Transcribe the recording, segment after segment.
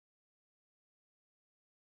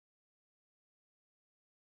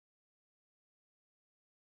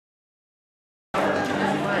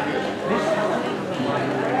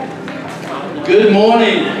Good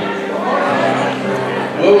morning.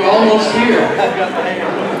 Well, we're almost here.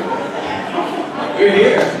 We're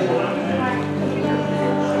here.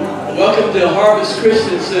 Welcome to Harvest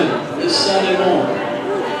Christian Center this Sunday morning.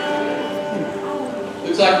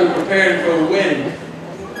 Looks like we're preparing for a wedding.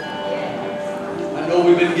 I know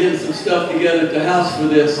we've been getting some stuff together at the house for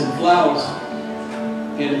this, some flowers.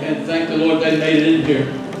 And thank the Lord they made it in here.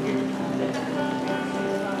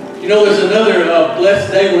 You know, there's another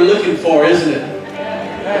blessed day we're looking for, isn't it?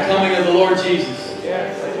 The coming of the Lord Jesus.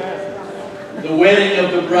 The wedding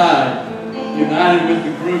of the bride, united with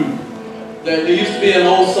the groom. There used to be an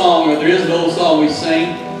old song, or there is an old song we sing,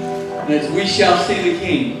 and it's "We Shall See the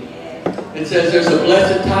King." It says there's a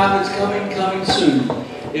blessed time that's coming soon.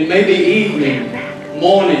 It may be evening,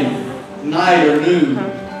 morning, night, or noon.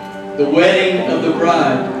 The wedding of the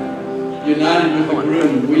bride, united with the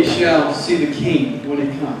groom. We shall see the King when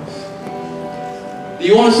He comes. Do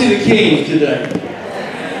you want to see the King today?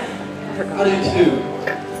 I do too.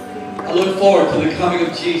 I look forward to the coming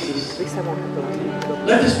of Jesus.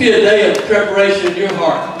 Let this be a day of preparation in your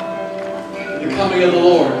heart for the coming of the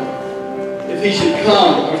Lord. If He should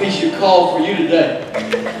come, or if He should call for you today.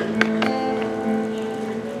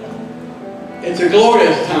 It's a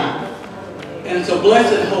glorious time. And it's a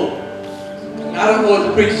blessed hope. And I don't know what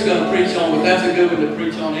the preacher's going to preach on, but that's a good one to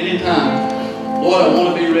preach on anytime. Lord, I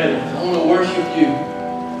want to be ready. I want to worship You.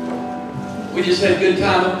 We just had a good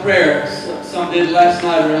time of prayer. Some did last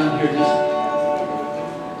night around here.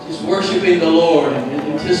 Just worshiping the Lord in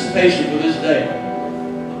anticipation for this day.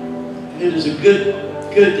 And it is a good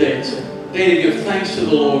day. It's a day to give thanks to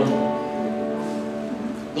the Lord.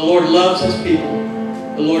 The Lord loves His people.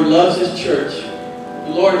 The Lord loves His church.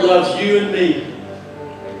 The Lord loves you and me.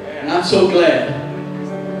 And I'm so glad.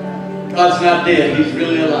 God's not dead. He's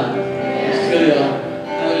really alive. He's really alive.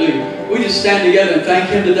 Hallelujah. We just stand together and thank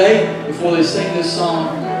Him today before they sing this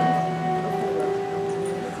song.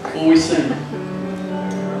 Before we sing.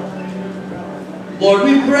 Lord,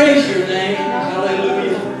 we praise Your name.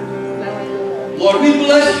 Hallelujah. Lord, we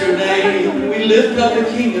bless Your name. We lift up the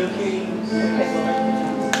King of Kings.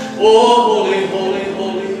 Oh, holy, holy,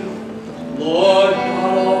 holy, Lord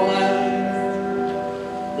God Almighty.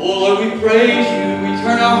 Oh, Lord, we praise You. We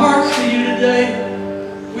turn our hearts to You today.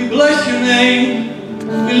 We bless Your name.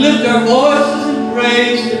 We lift our voices in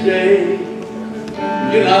praise today.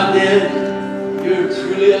 You're not dead. You're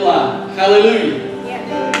truly alive. Hallelujah.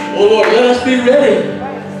 Oh, Lord, let us be ready.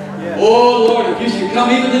 Oh, Lord, if You should come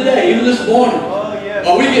even today, even this morning,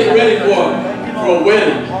 while we get ready for a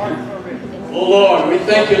wedding. Oh, Lord, we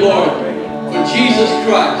thank You, Lord, for Jesus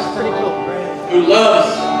Christ, who loves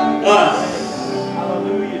us,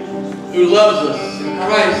 who loves us, and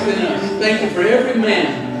Christ in us. Thank You for every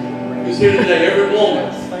man who's here today, every woman,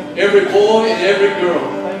 every boy, and every girl.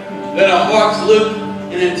 Let our hearts look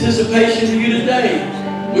in anticipation to You today.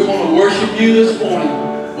 We want to worship You this morning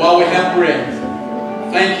while we have breath.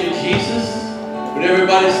 Thank You, Jesus. Would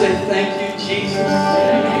everybody say, thank You, Jesus?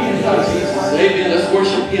 Thank You, Jesus. Amen. Let's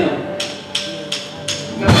worship Him.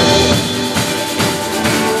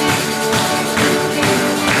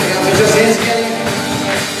 Put your hands together.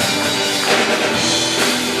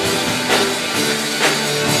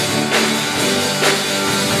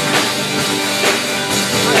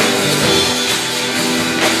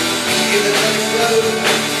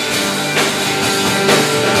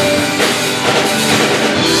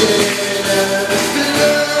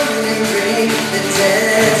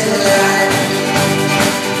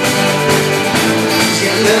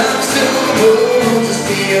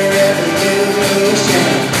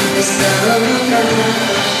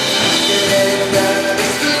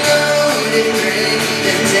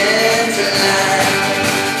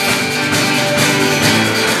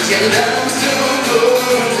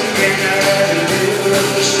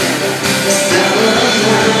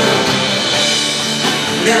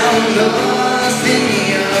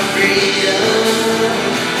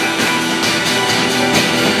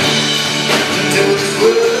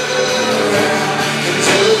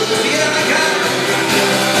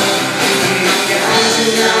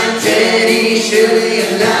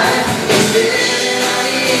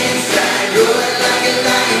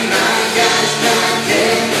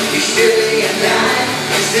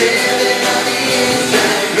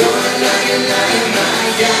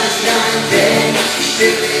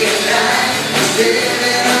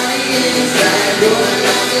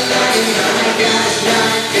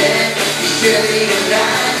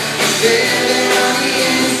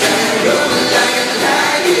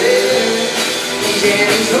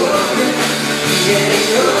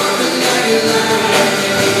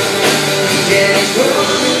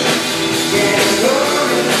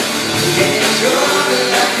 Yeah.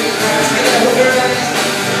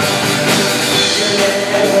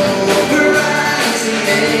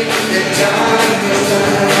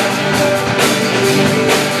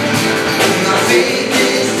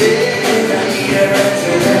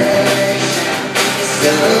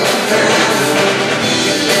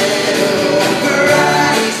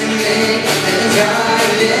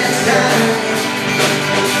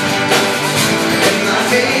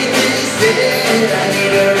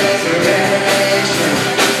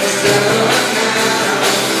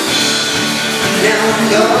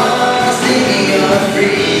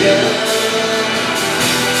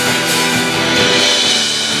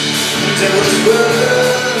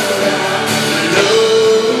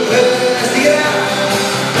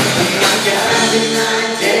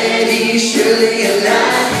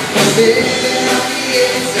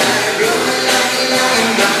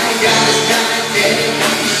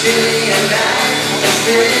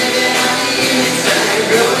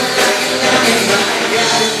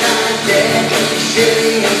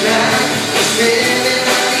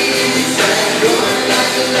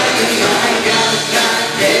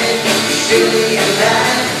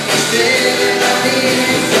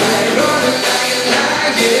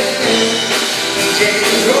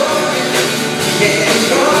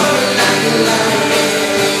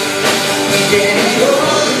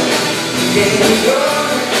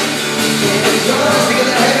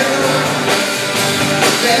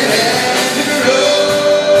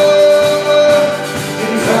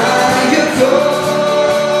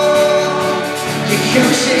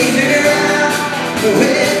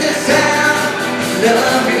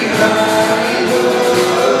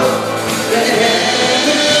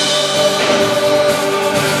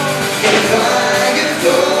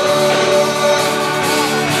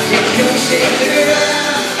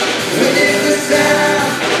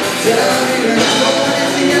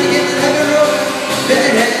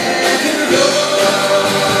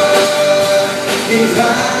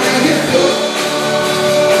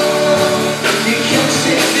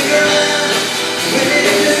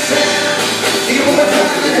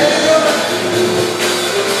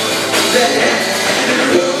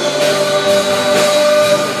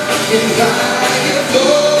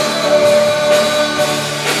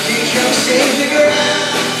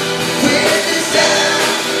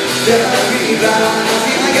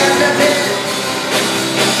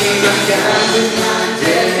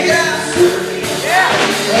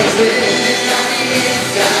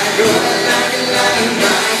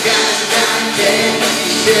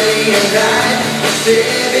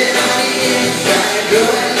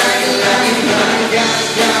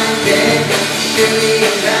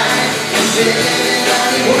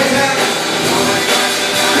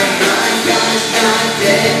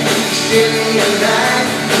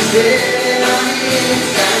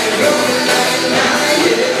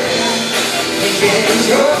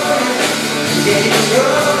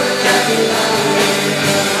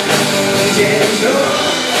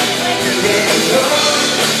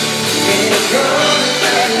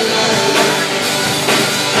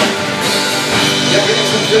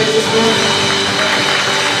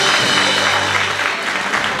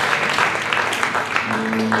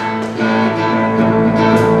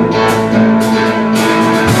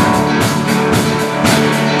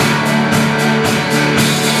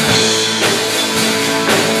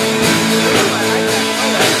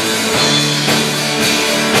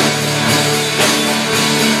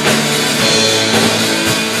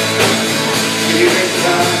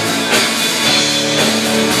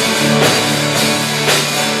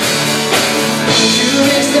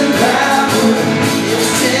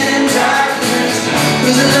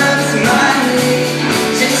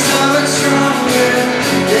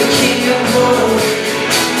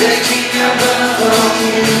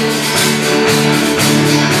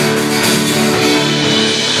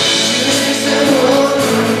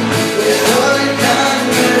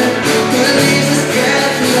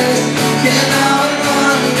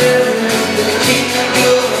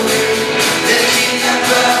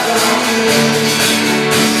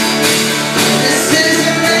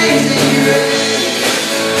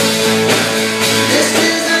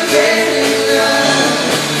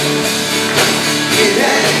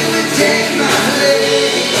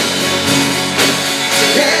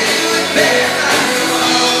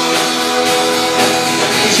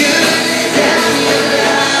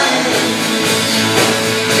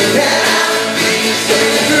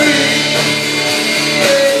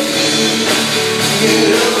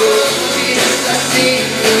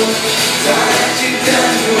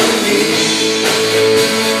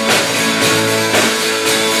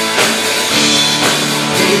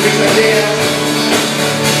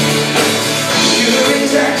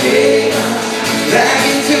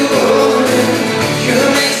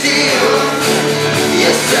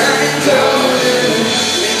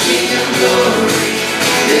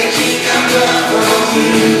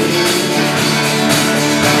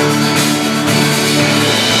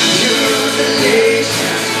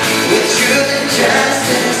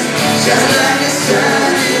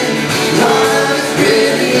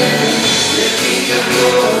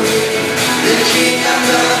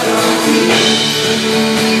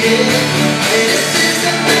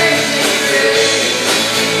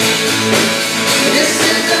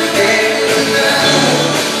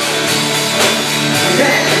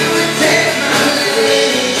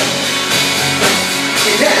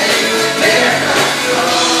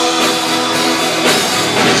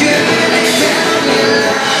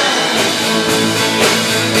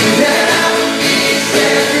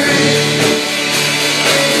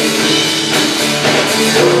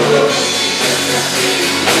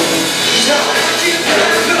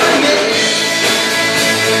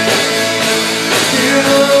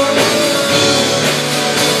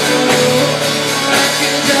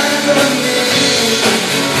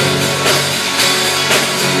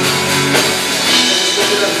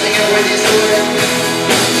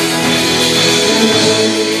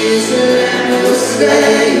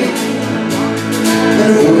 slain,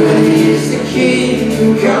 and worthy is the King who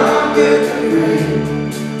conquered the grave,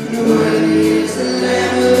 and worthy is the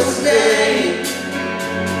Lamb who was slain,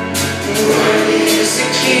 and worthy is the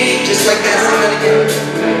King. Just like that, sing that again.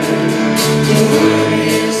 And worthy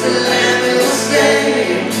is the Lamb who was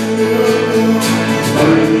slain,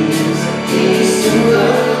 worthy is the King who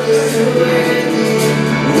conquered the grave,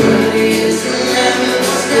 worthy is the Lamb who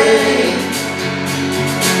was slain.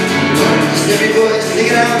 Every voice, sing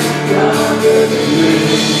it out. Worthy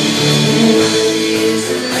is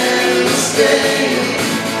the Lamb who was slain,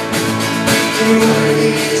 and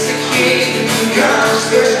worthy is the King who comes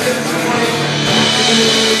first and foremost.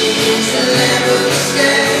 Worthy is the Lamb who was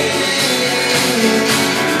slain.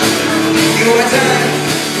 You are time.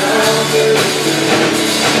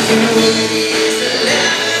 And worthy is the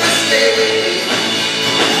Lamb who was slain,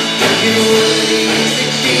 and worthy is the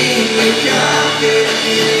King who conquered the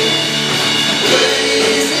grave. Worthy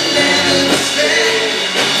is the Lamb who was slain.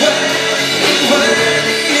 Worthy,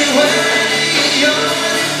 worthy, worthy,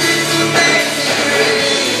 yours is amazing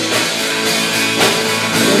grace.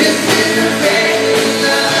 This is amazing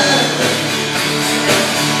love,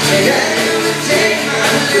 and you would take my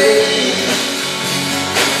place,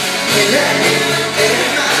 and you would take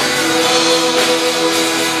my role.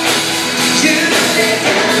 You lay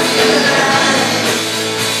down your life,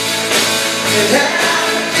 and I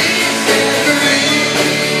would be set free.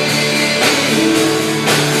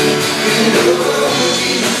 Oh,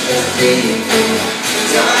 Jesus, I see you.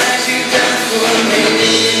 It's all that you've done for me.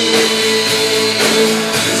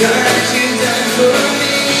 It's all that you've done for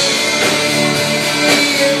me.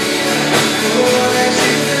 All that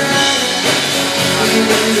you've done.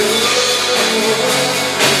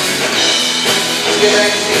 Let's get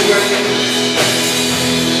back to sing worship.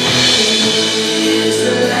 Is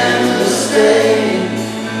the Lamb who was slain.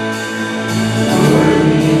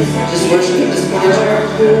 Just worship Him this morning, church.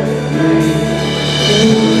 Worthy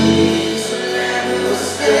is the Lamb who was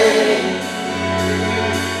slain,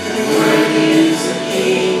 and worthy is the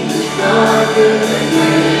King who conquered the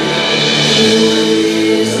grave. Worthy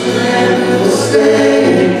is the Lamb who was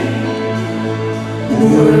slain, and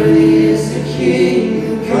worthy is the King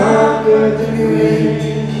who conquered the grave.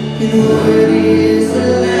 And worthy is the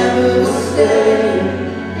Lamb who was slain,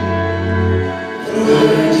 and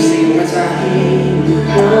worthy. Just sing one more time. Who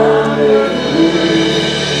conquered the grave.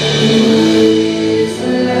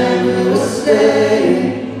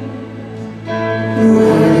 And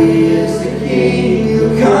worthy is the King who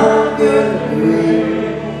conquered the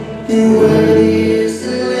grave, and worthy is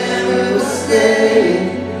the Lamb who was slain,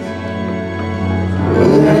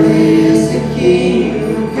 worthy is the King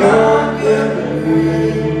who conquered the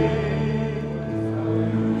grave.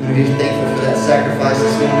 And we're thankful for that sacrifice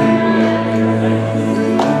this morning.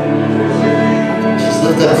 Just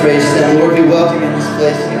lift up praise to Him. Lord, we welcome you in this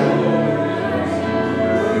place, God.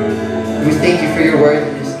 We thank you for your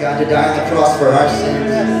worthiness, God, to die on the cross for our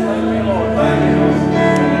sins.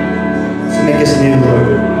 To make us new, Lord.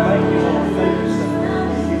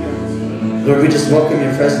 Lord, we just welcome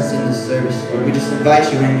your presence in this service, Lord. We just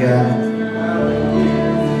invite you in, God.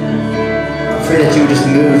 I pray that you would just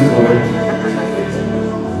move, Lord.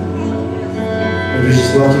 Lord, we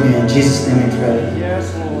just welcome you in Jesus' name we pray.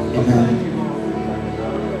 Amen.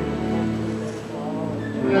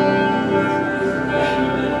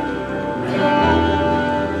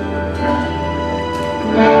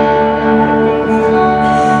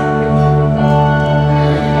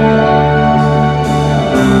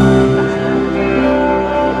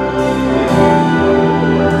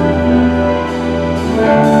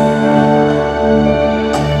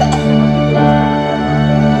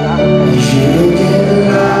 You give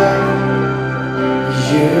life,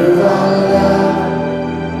 you are life.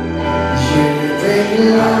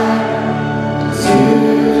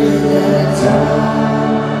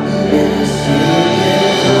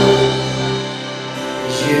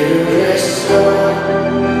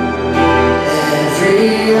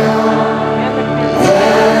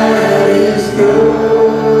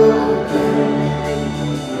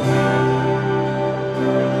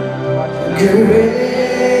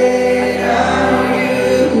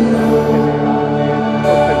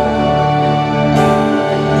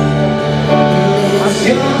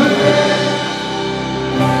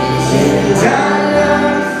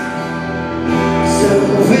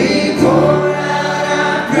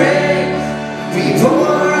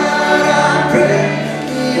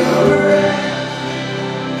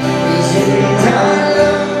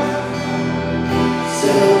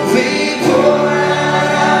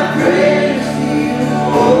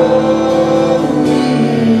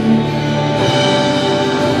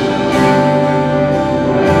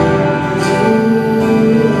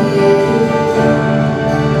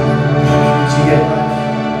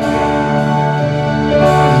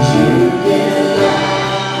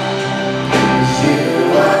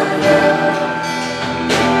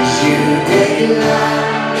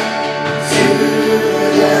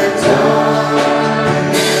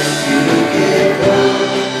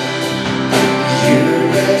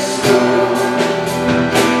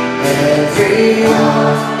 every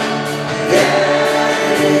heart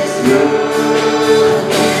that is broken.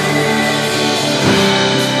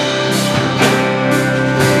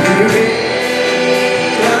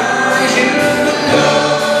 Great are you,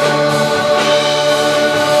 Lord.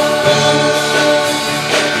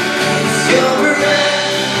 It's your breath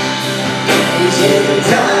is in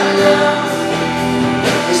our lungs.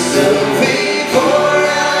 So we pour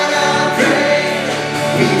out our praise.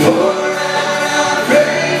 We pour out our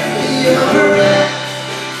praise. Your breath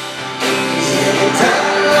is in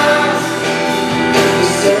our lungs.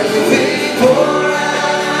 So we pour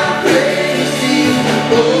out our praise to you.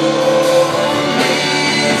 Only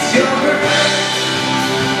it's your breath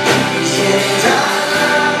is in our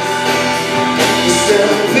lungs. So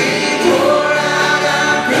we pour out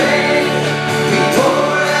our praise. We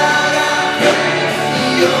pour out our praise.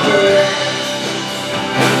 Your breath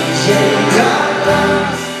is in our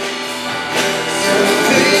lungs. So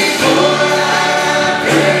we pour out our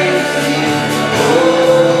praise to you.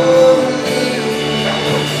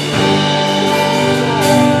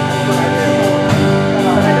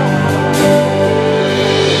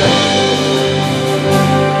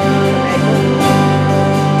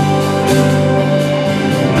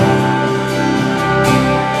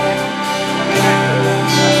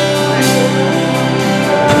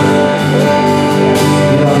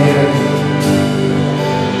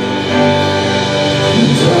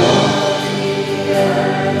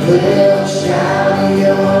 We'll shout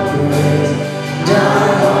your praise, and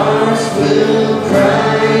our hearts will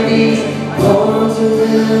cry, these bones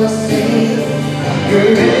will sing.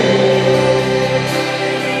 Great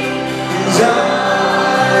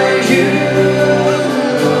are you, Lord.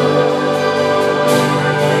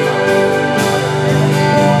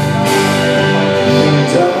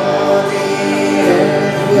 And all the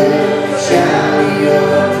earth will shout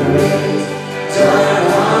your praise, and our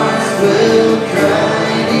hearts will cry,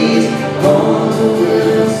 these bones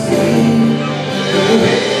will sing.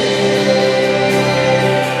 Great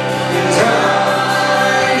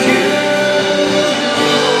are you,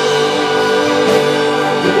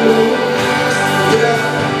 Lord.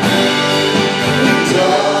 And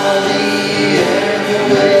all the earth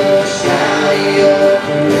will shout your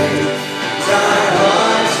praise, and our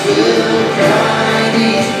hearts will cry,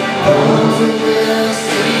 these bones will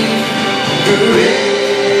sing. Great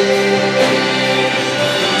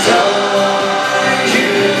are you,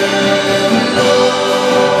 Lord.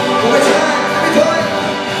 One more time, everybody.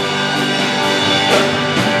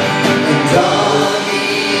 And all the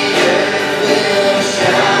earth will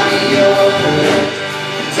shout your praise,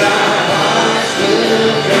 and our hearts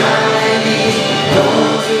will cry, these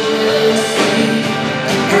bones will sing.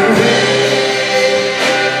 Great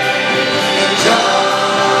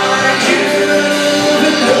are you,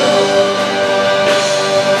 Lord.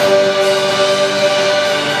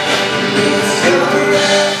 It's your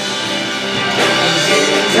breath is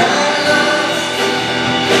in our lungs.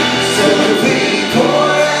 So we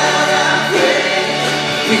pour out our praise.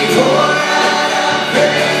 We pour out our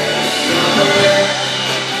praise. Your breath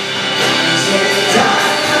is in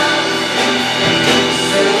our lungs.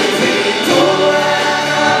 So we pour out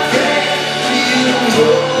our praise. You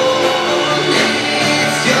only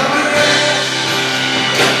it's your breath.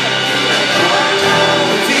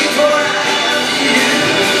 We pour out you.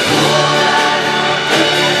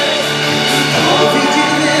 All we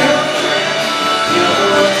give it all. Your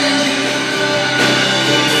word to you.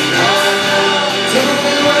 Don't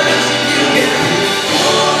we worship you, God?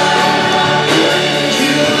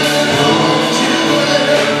 You alone, you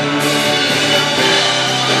alone.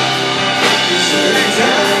 It's your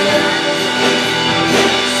time.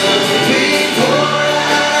 So we pour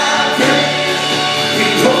out our praise. We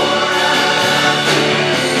pour out our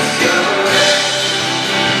praise. Your breath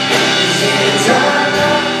is in our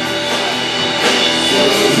lungs. So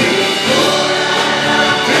we pour out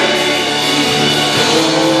our praise.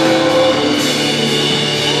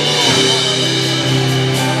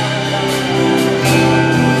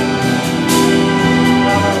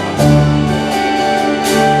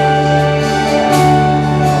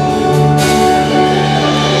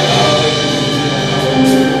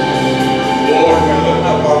 Lord, we lift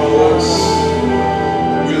up our voice.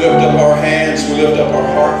 We lift up our hands. We lift up our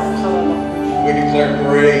heart. We declare,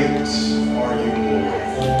 great are you, Lord.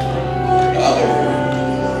 Hallelujah.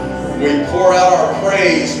 We pour out our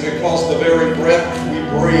praise because the very breath we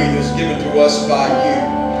breathe is given to us by you.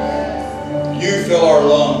 You fill our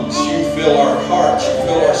lungs. You fill our hearts. You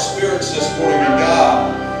fill our spirits this morning. And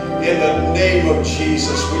God, in the name of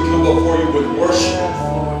Jesus, we come before you with worship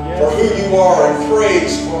for who you are and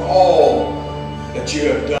praise for all that you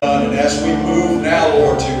have done. And as we move now,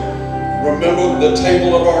 Lord, to remember the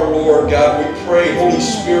table of our Lord. God, we pray, Holy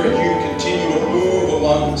Spirit, you continue to move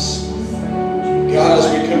among us. God, as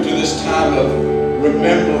we come to this time of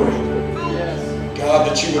remembering, God,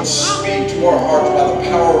 that you would speak to our hearts by the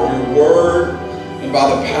power of your word and by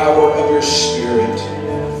the power of your Spirit.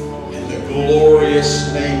 In the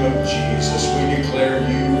glorious name of Jesus, we declare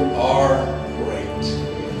you are great.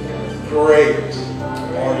 Great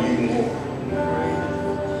are you, Lord.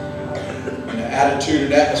 In the attitude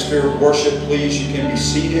and atmosphere of worship, please, you can be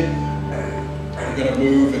seated. We're going to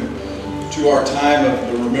move into our time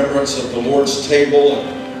of the remembrance of the Lord's table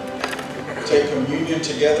and take communion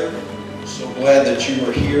together. So glad that you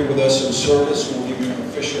are here with us in service. We'll give you an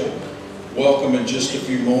official welcome in just a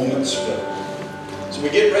few moments. But as we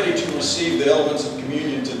get ready to receive the elements of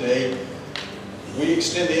communion today, we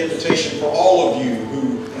extend the invitation for all of you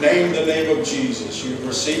who name the name of Jesus. You've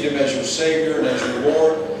received him as your Savior and as your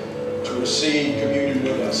Lord, to receive communion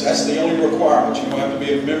with us. That's the only requirement. You don't have to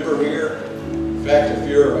be a member here. In fact, if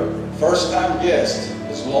you're a first-time guest,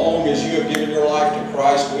 as long as you have given your life to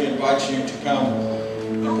Christ, we invite you to come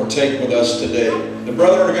and partake with us today. The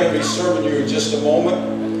brethren are going to be serving you in just a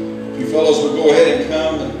moment. If you fellows will go ahead and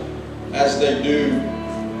come, and as they do,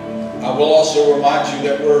 I will also remind you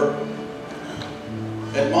that we're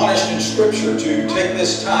admonished in Scripture to take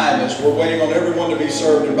this time as we're waiting on everyone to be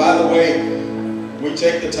served. And by the way, we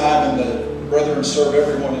take the time and the brethren serve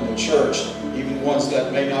everyone in the church, even ones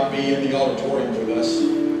that may not be in the auditorium with us.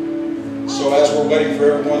 So as we're waiting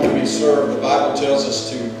for everyone to be served, the Bible tells us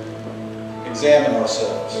to examine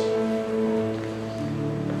ourselves.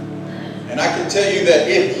 And I can tell you that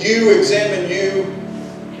if you examine you,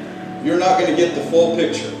 you're not going to get the full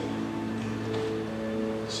picture.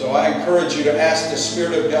 So I encourage you to ask the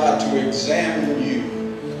Spirit of God to examine you.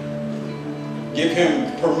 Give him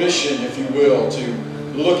permission, if you will, to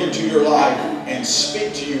look into your life and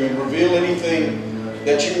speak to you and reveal anything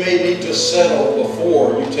that you may need to settle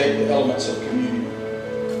before you take the elements of communion.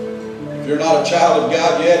 If you're not a child of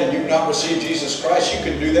God yet and you've not received Jesus Christ, you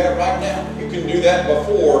can do that right now. You can do that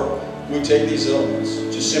before we take these elements.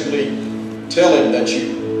 Just simply tell him that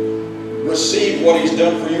you receive what he's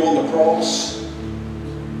done for you on the cross.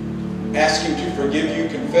 Ask him to forgive you.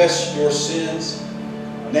 Confess your sins.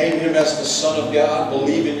 Name him as the Son of God.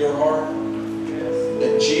 Believe in your heart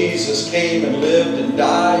that Jesus came and lived and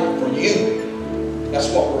died for you. That's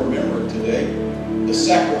what we're remembering today. The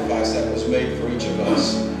sacrifice that was made for each of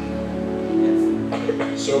us.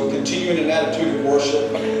 So continue in an attitude of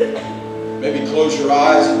worship. Maybe close your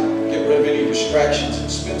eyes and get rid of any distractions and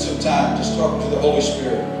spend some time just talking to the Holy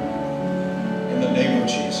Spirit in the name of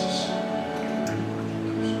Jesus.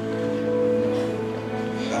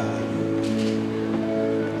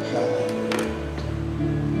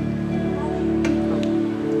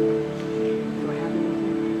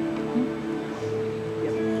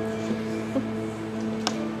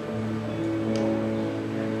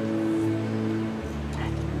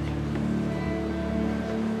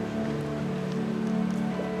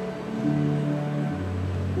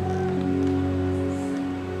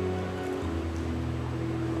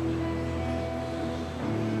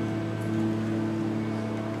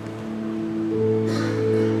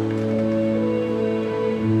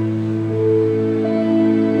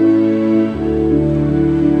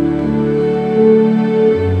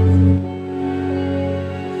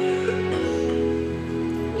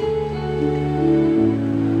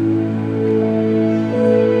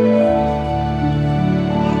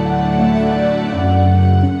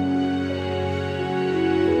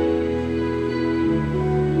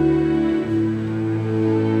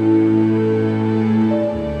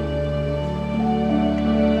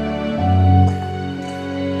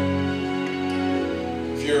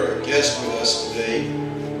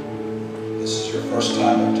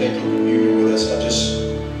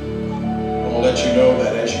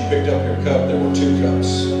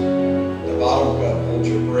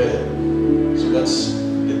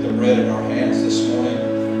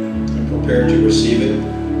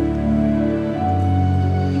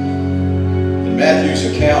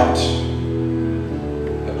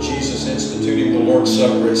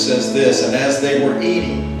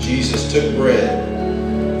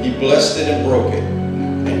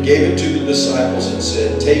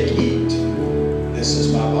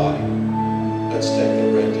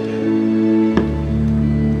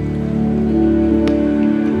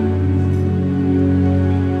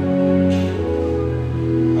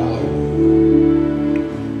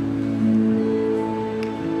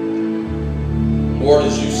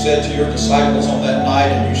 Disciples on that night,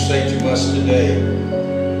 and you say to us today,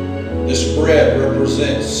 this bread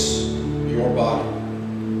represents your body,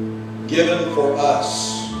 given for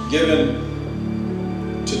us, given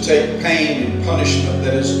to take pain and punishment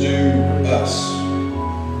that is due us.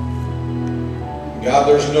 God,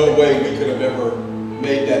 there's no way we could have ever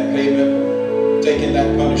made that payment, taken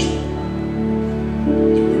that punishment.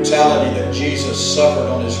 The brutality that Jesus suffered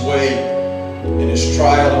on his way in his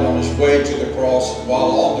trial and on his way to the cross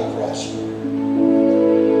while on the cross.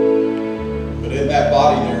 But in that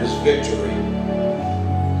body there is victory.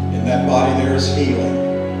 In that body there is healing.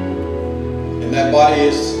 In that body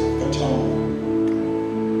is atonement.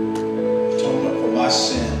 Atonement for my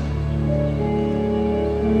sin.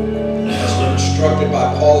 As we're instructed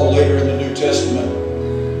by Paul later in the New Testament,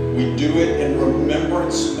 we do it in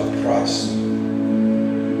remembrance of Christ.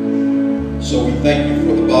 So we thank you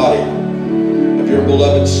for the body of your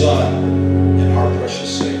beloved Son and our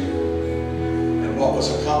precious Savior, and what was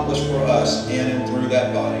accomplished for us in and through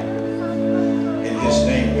that body. In his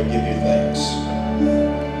name we give you thanks.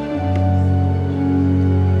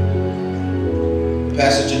 The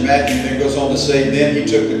passage in Matthew then goes on to say, then he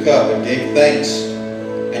took the cup and gave thanks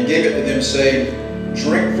and gave it to them, saying,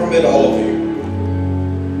 drink from it, all of you,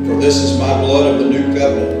 for this is my blood of the new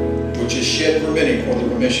covenant, which is shed for many for the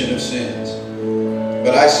remission of sins.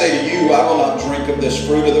 But I say to you, I will not drink of this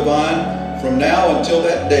fruit of the vine from now until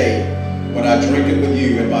that day when I drink it with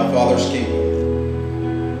you in my Father's kingdom.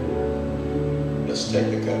 Let's take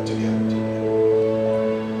the cup together today.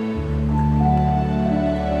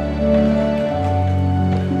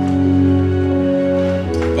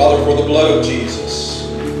 Father, for the blood of Jesus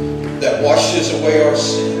that washes away our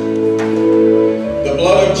sin, the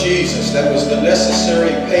blood of Jesus that was the necessary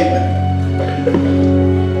payment,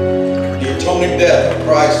 the atoning death of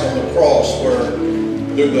Christ on the cross, where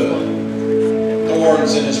through the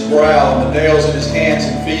thorns in his brow and the nails in his hands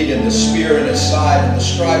and feet and the spear in his side and the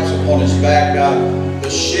stripes upon his back, God, the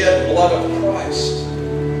shed blood of Christ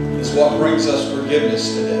is what brings us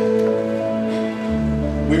forgiveness today.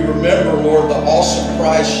 We remember, Lord, the awesome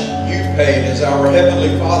price you paid as our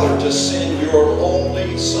Heavenly Father to send your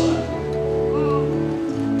only Son.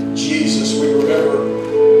 Jesus, we remember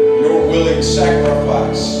your willing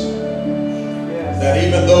sacrifice. That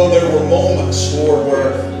even though there were moments, Lord,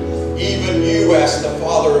 where even you asked the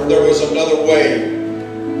Father if there was another way,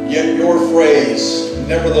 yet your phrase,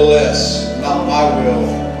 nevertheless, not my will,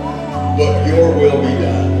 but your will be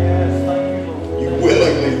done. You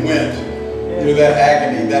willingly went through that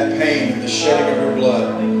agony, that pain, and the shedding of your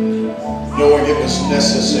blood, knowing it was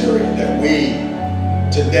necessary that we,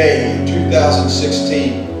 today, in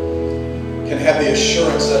 2016, can have the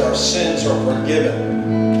assurance that our sins are forgiven.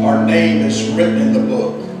 Our name is written in the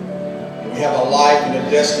book. We have a life and a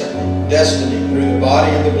destiny through the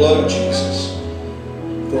body and the blood of Jesus,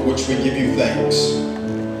 for which we give you thanks.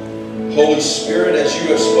 Holy Spirit, as you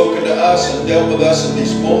have spoken to us and dealt with us in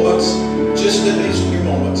these moments, just in these few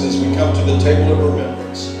moments as we come to the table of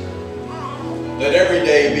remembrance, let every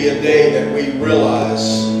day be a day that we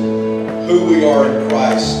realize who we are in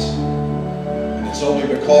Christ. And it's only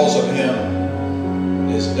because of him and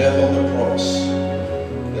his death on the cross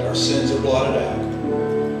that our sins are blotted out.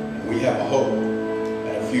 And we have a hope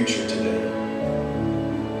and a future today.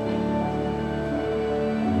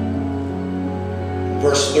 In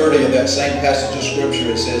verse 30 of that same passage of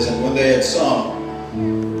Scripture, it says, and when they had sung,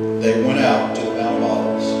 they went out to the Mount of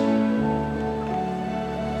Olives.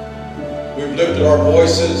 We've lifted our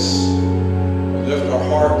voices, we lift our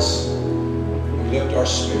hearts, we lift our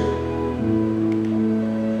spirit.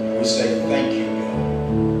 And we say, thank you, God.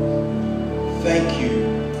 Thank you,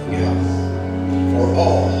 God, for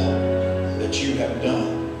all that you have done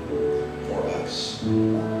for us.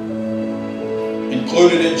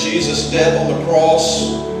 Included in Jesus' death on the cross,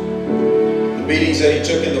 the beatings that he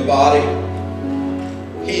took in the body,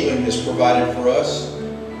 healing is provided for us.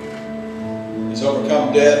 He's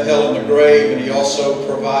overcome death, hell, and the grave, and he also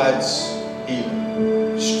provides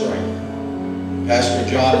healing, strength. Pastor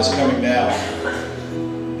John is coming now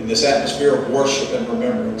in this atmosphere of worship and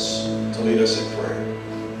remembrance to lead us in prayer.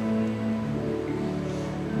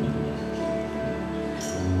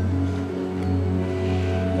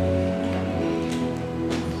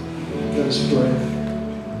 Let us pray.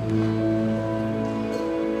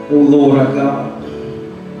 Oh Lord our God,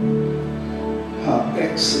 how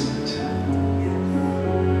excellent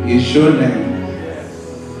is your name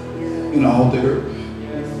in all the earth.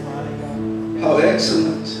 How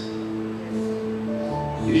excellent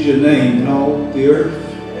is your name in all the earth.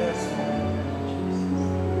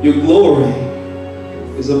 Your glory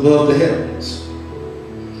is above the heavens.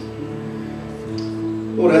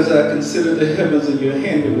 Lord, as I consider the heavens and your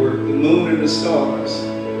handiwork, the moon and the stars,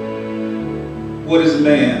 what is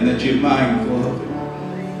man that you're mindful of him?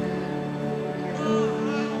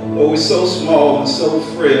 Lord, we're so small and so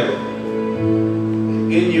frail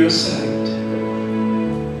in your sight.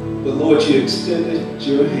 But Lord, you extended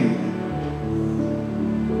your hand.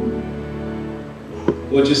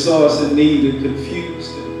 Lord, you saw us in need and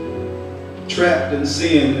confused and trapped in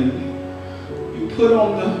sin, and you put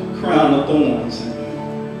on the crown of thorns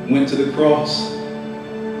and went to the cross.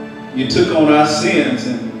 You took on our sins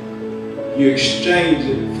and you exchanged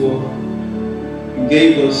it for and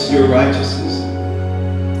gave us your righteousness.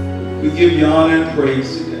 We give you honor and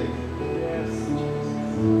praise today.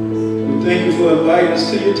 We thank you for inviting us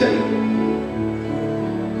to your table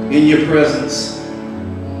in your presence.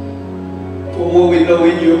 For what we know,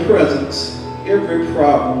 in your presence, every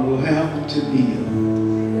problem will have to heal.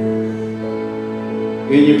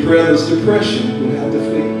 In your presence, depression will have to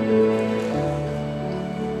flee.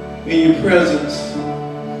 In your presence,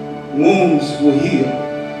 wounds will heal.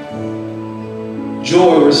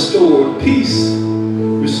 Joy restored, peace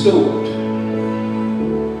restored.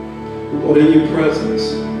 Lord, in your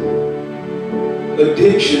presence,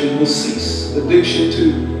 addiction will cease. Addiction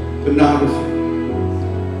to pornography,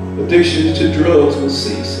 addiction to drugs will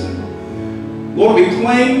cease. And Lord, we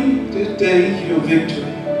claim today your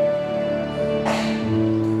victory.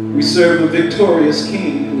 We serve a victorious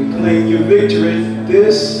King, and we claim your victory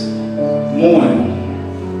this morning.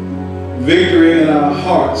 Victory in our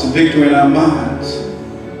hearts, victory in our minds.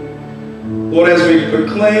 Lord, as we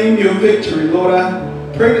proclaim your victory, Lord, I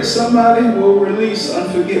pray that somebody will release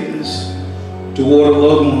unforgiveness toward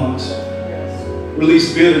loved ones.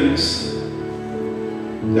 Release bitterness.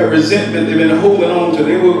 That resentment they've been holding on to,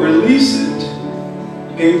 they will release it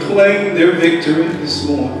and claim their victory this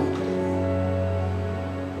morning.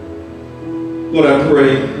 Lord, I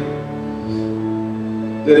pray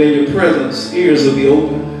that in your presence, ears will be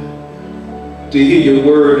open to hear your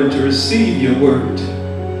word and to receive your word.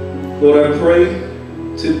 Lord, I pray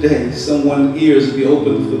today someone's ears will be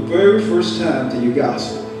open for the very first time to your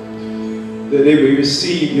gospel, that they will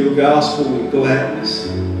receive your gospel with gladness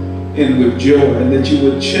and with joy, and that you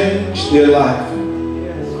would change their life.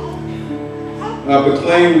 I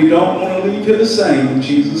proclaim we don't want to leave here the same in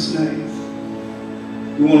Jesus' name.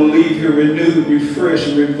 We want to leave here renewed, refreshed,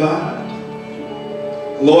 and revived.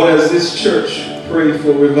 Lord, as this church pray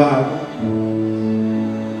for revival,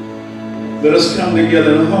 let us come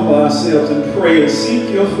together and humble ourselves and pray and seek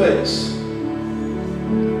your face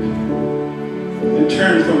and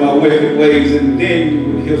turn from our wicked ways, and then you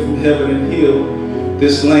will hear from heaven and heal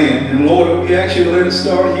this land. And Lord, we ask you to let it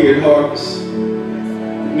start here at Harvest,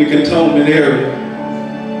 in the Cantonment area,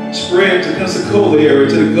 spread to Pensacola area,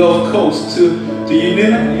 to the Gulf Coast, to the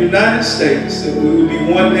United States, that we will be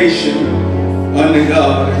one nation under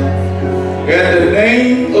God. At the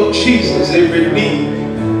name of Jesus, every knee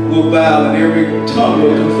will bow and every tongue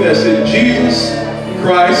will confess that Jesus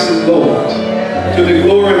Christ is Lord, to the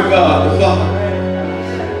glory of God the Father.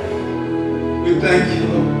 We thank you,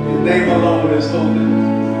 Lord. Your name alone is holy.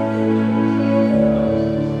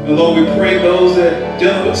 And Lord, we pray those that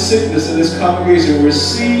deal with sickness in this congregation will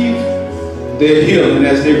receive their healing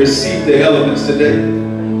as they receive their elements today.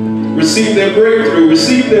 Receive their breakthrough.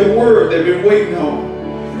 Receive their word they've been waiting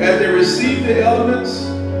on as they receive their elements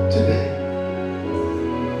today.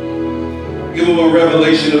 Give them a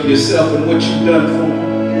revelation of yourself and what you've done for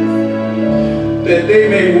them, that they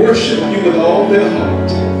may worship you with all their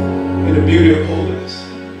heart in the beauty of holiness.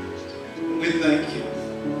 We thank you.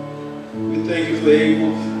 We thank you for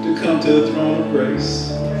able to come to the throne of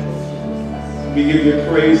grace. We give you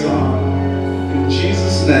praise and honor. In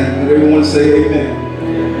Jesus' name, and everyone say amen.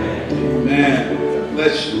 Amen. God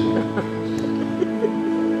bless you.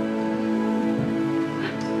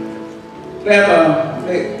 Can I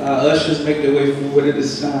have ushers make their way forward at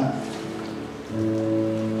this time?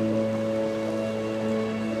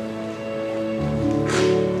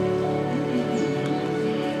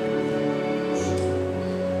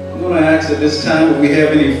 I'm going to ask at this time if we have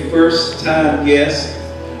any first-time guests.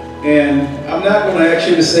 And I'm not going to ask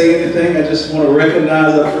you to say anything. I just want to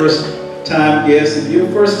recognize our first-time guests. If you're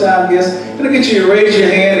a first-time guest, can I get you to raise your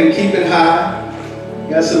hand and keep it high?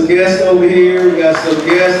 We got some guests over here. We got some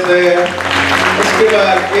guests there. Let's give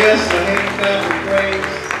our guests a hand clap of praise.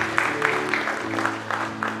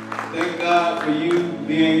 Thank God for you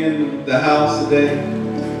being in the house today.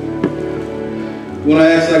 We want to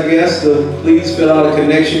ask our guests to please fill out a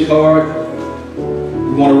connection card.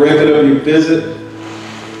 We want a record of your visit.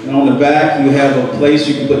 And on the back, you have a place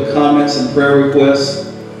you can put comments and prayer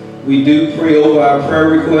requests. We do pray over our prayer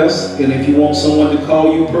requests. And if you want someone to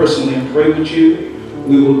call you personally and pray with you,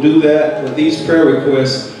 we will do that. But these prayer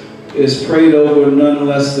requests is prayed over none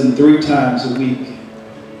less than 3 times a week.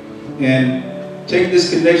 And Take this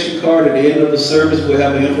connection card at the end of the service. We'll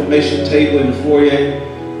have an information table in the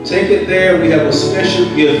foyer. Take it there. We have a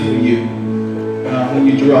special gift for you when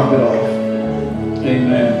you drop it off.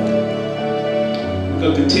 Amen. We're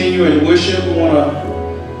going to continue in worship. We want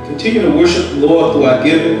to continue to worship the Lord through our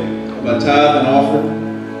giving of our tithe and offering.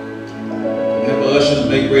 We have our ushers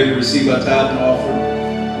make ready to receive our tithe and offering.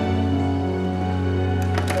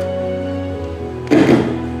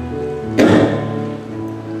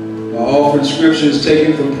 Scripture is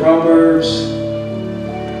taken from Proverbs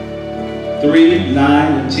 3,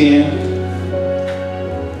 9, and 10.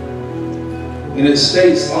 And it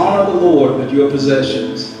states, honor the Lord with your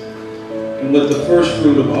possessions and with the first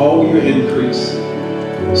fruit of all your increase,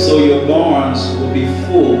 so your barns will be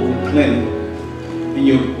full with plenty, and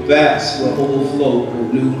your vats will overflow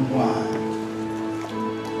with new wine.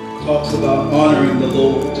 Talks about honoring the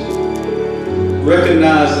Lord,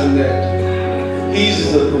 recognizing that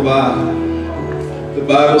He's the provider. The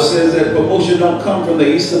Bible says that promotion don't come from the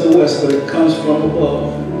east or the west, but it comes from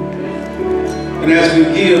above. And as we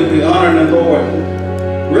give, we honor the Lord,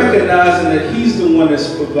 recognizing that He's the one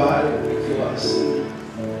that's provided for us.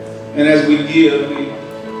 And as we give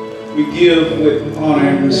with honor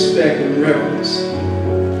and respect and reverence.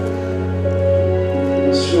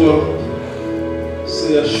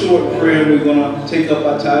 Say a short prayer, and we're going to take up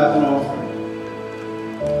our tithe and offering.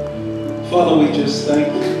 Father, we just thank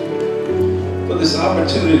you for this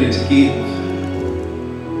opportunity to give,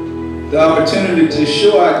 the opportunity to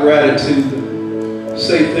show our gratitude,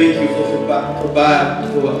 say thank you for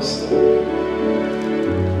providing for us, Lord.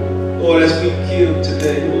 Lord, as we give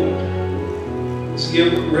today, Lord, let's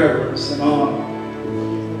give with reverence and honor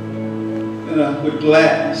and with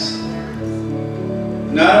gladness.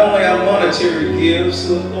 Not only our monetary gifts,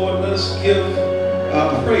 Lord, let us give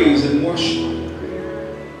our praise and worship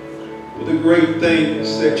for the great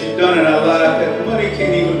things that you've done in our life that money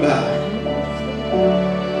can't even buy.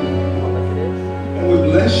 And we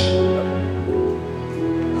bless you.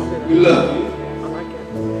 We love you.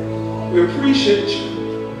 We appreciate you.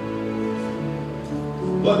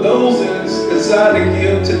 But those that decide to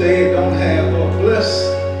give today and don't have, Lord, bless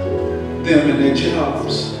them in their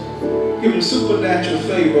jobs. Give them supernatural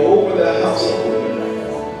favor over their household.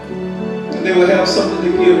 And they will have something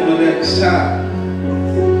to give on the next time.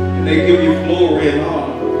 They give you glory and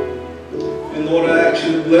honor. And Lord, I ask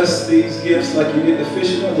you to bless these gifts like you did the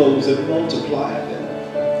fish and the loaves and multiply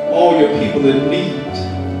them. All your people in needs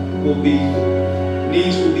will be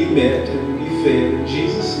met and will be fed. In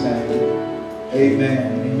Jesus' name,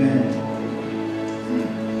 amen. Amen.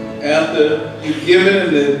 After you've given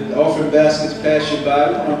and the offering baskets pass you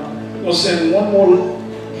by, I'm going to sing one more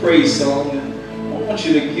praise song. And I want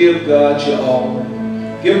you to give God your all.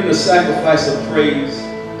 Give Him the sacrifice of praise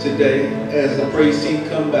today as the praise team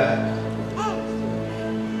come back.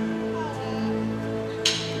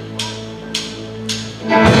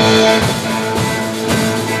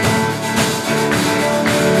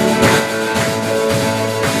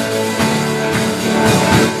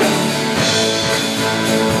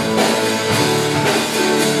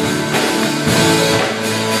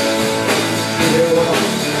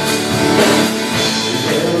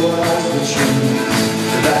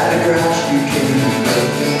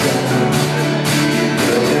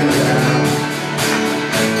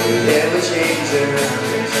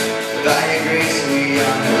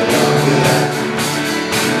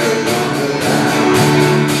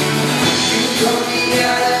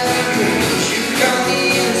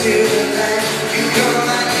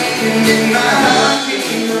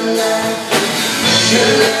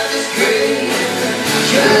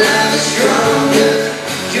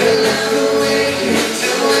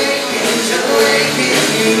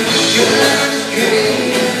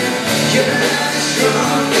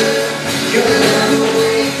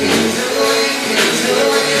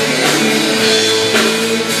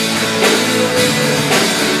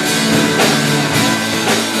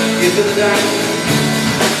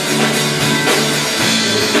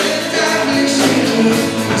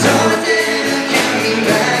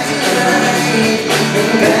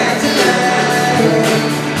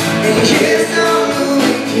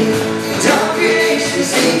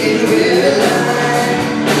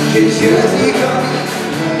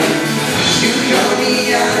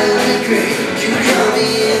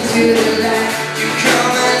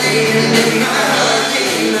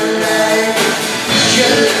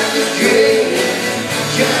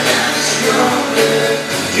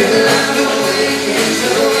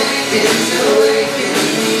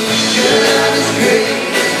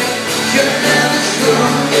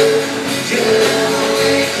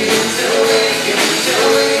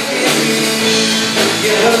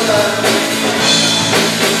 Your love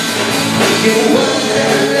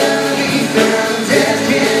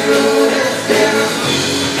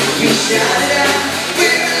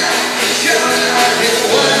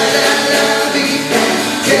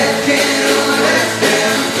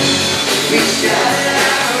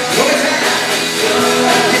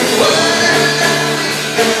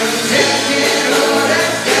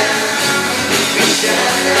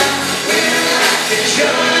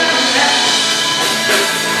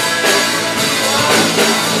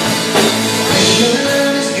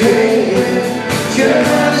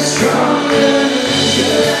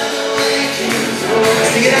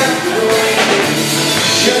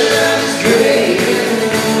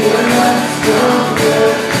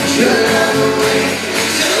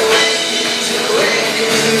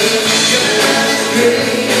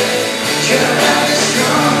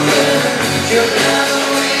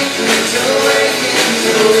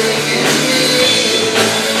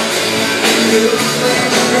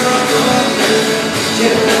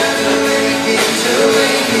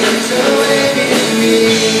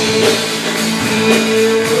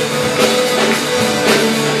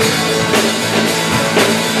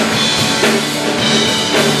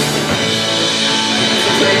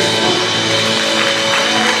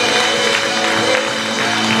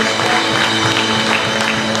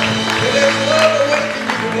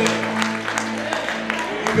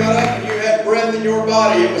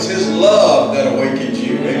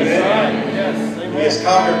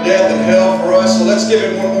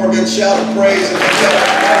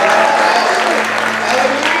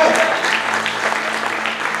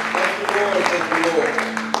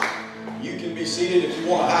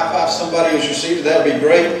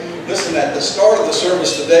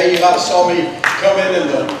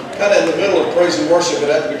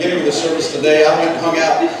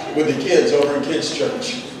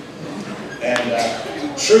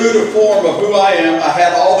True to form of who I am, I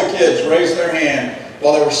had all the kids raise their hand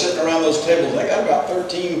while they were sitting around those tables. I got about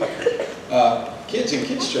 13 kids in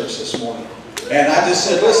kids' church this morning. And I just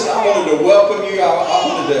said, listen, I wanted to welcome you. I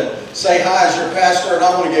wanted to say hi as your pastor, and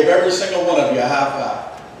I want to give every single one of you a high five.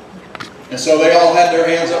 And so they all had their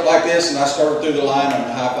hands up like this, and I started through the line, and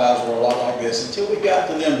the high fives were a lot like this until we got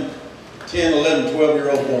to them 10, 11,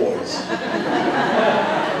 12-year-old boys.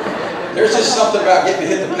 There's just something about getting to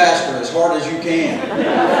hit the pastor as hard as you can,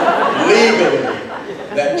 legally,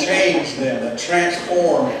 that changed them, that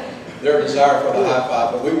transformed their desire for the high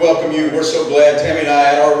five. But we welcome you. We're so glad. Tammy and I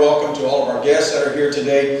add our welcome to all of our guests that are here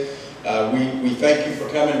today. We thank you for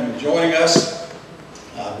coming and joining us.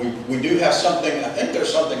 We do have something, I think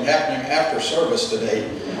there's something happening after service today.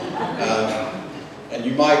 And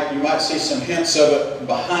you might see some hints of it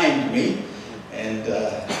behind me. And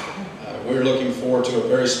we're looking forward to a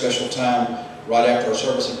very special time right after our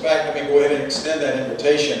service. In fact, let me go ahead and extend that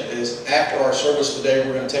invitation. Is after our service today,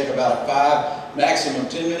 we're going to take about a 5, maximum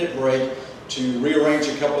 10-minute break to rearrange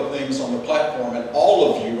a couple of things on the platform. And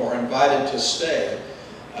all of you are invited to stay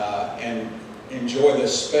and enjoy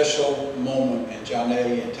this special moment in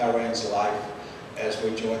Johnny and Tyran's life as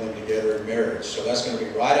we join them together in marriage. So that's going to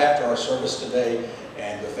be right after our service today.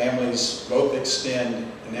 And the families both extend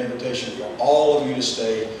an invitation for all of you to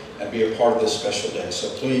stay and be a part of this special day. So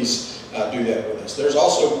please do that with us. There's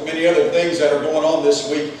also many other things that are going on this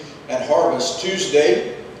week at Harvest.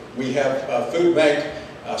 Tuesday, we have food bank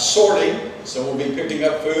sorting. So we'll be picking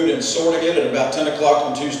up food and sorting it at about 10 o'clock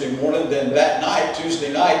on Tuesday morning. Then that night,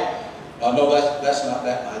 Tuesday night, no, that's not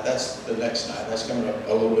that night. That's the next night. That's coming up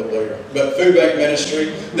a little bit later. But food bank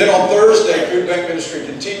ministry. Then on Thursday, food bank ministry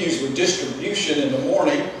continues with distribution in the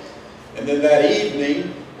morning. And then that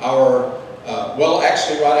evening, well,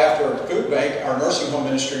 actually right after food bank, our nursing home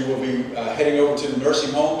ministry will be heading over to the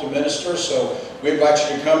nursing home to minister. So we invite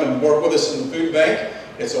you to come and work with us in the food bank.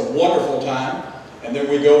 It's a wonderful time. And then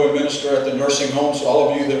we go and minister at the nursing home. So all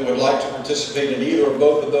of you that would like to participate in either or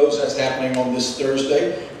both of those, that's happening on this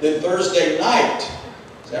Thursday. Then Thursday night,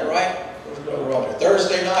 is that right?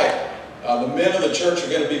 Thursday night, the men of the church are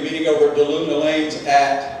going to be meeting over at DeLuna Lanes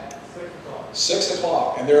at 6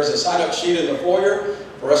 o'clock. And there's a sign-up sheet in the foyer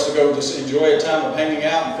for us to go just enjoy a time of hanging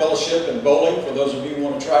out and fellowship and bowling, for those of you who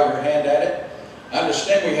want to try your hand at it. I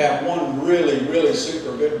understand we have one really, really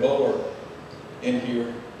super good bowler in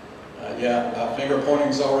here. Finger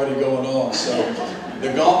pointing's already going on. So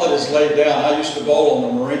the gauntlet is laid down. I used to bowl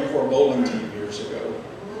on the Marine Corps bowling team years ago.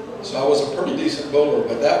 So I was a pretty decent bowler,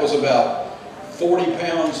 but that was about 40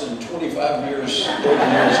 pounds and 25 years, 30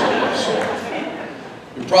 years ago. So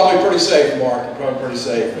you're probably pretty safe, Mark. You're probably pretty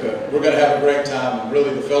safe. But we're going to have a great time, and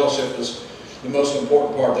really the fellowship is the most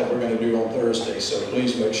important part that we're going to do on Thursday. So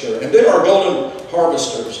please make sure. And then our Golden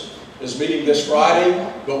Harvesters is meeting this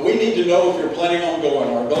Friday, but we need to know if you're planning on going.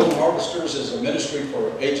 Our Golden Harvesters Harvesters is a ministry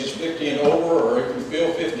for ages 50 and over, or if you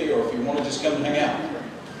feel 50, or if you want to just come and hang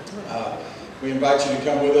out. We invite you to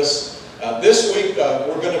come with us. This week,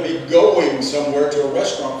 we're going to be going somewhere to a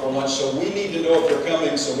restaurant for lunch, so we need to know if you're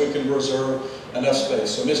coming so we can reserve enough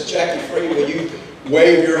space. So Miss Jackie Free, will you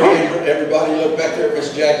wave your hand? Everybody look back there at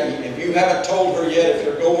Miss Jackie. If you haven't told her yet if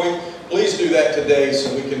you're going, please do that today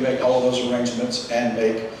so we can make all of those arrangements and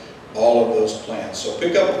make all of those plans. So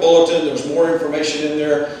pick up a bulletin. There's more information in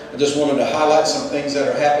there. I just wanted to highlight some things that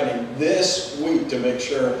are happening this week to make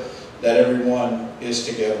sure that everyone is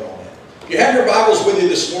together on it. If you have your Bibles with you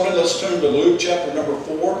this morning, let's turn to Luke chapter number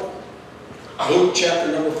 4. Luke chapter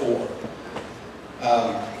number 4.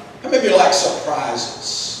 How many of you like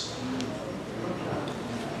surprises?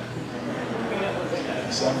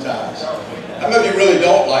 Sometimes. How many of you really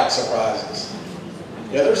don't like surprises?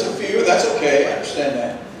 Yeah, there's a few. That's okay. I understand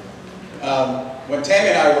that. When Tammy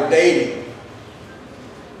and I were dating,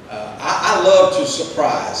 I love to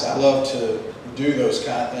surprise. I love to do those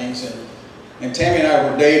kind of things. And Tammy and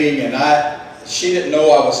I were dating, and she didn't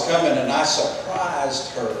know I was coming, and I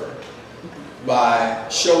surprised her by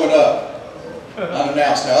showing up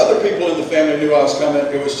unannounced. Now, other people in the family knew I was coming.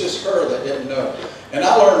 It was just her that didn't know. And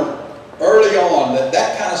I learned early on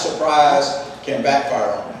that kind of surprise can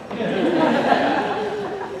backfire on you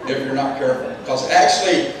if you're not careful. Because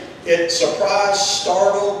actually, it surprised,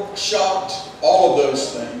 startled, shocked, all of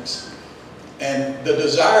those things. And the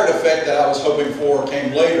desired effect that I was hoping for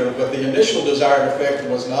came later, but the initial desired effect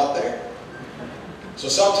was not there. So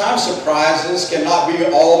sometimes surprises cannot be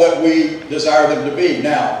all that we desire them to be.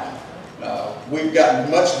 Now, we've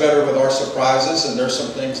gotten much better with our surprises, and there's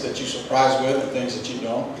some things that you surprise with and things that you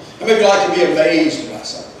don't. How many of you like to be amazed by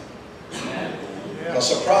something? A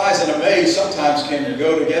surprise and amaze sometimes can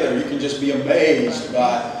go together. You can just be amazed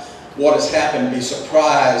by what has happened, be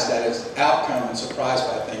surprised at its outcome, and surprised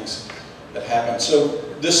by things that happen. So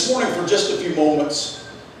this morning, for just a few moments,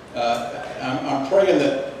 I'm praying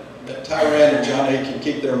that Tyran and John A. can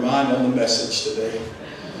keep their mind on the message today.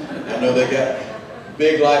 I know they got a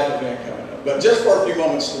big life event coming up. But just for a few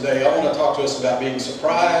moments today, I want to talk to us about being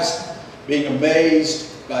surprised, being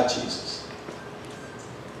amazed by Jesus.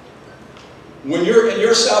 When you're in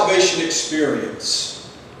your salvation experience,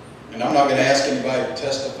 and I'm not going to ask anybody to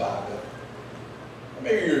testify, but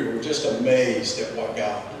maybe you were just amazed at what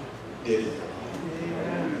God did in your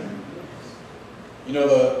life. You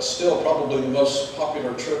know, still probably the most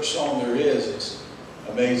popular church song there is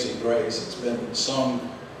Amazing Grace. It's been sung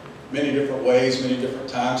many different ways, many different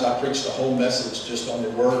times. I preached a whole message just on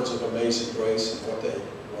the words of Amazing Grace and what they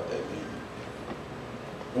mean.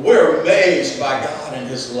 But we're amazed by God and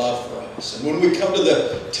His love for us. And when we come to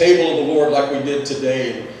the table of the Lord like we did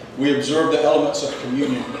today, and we observe the elements of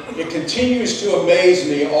communion, it continues to amaze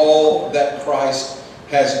me all that Christ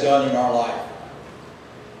has done in our life.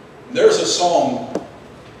 There's a song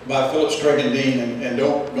by Phillips Craig and Dean, and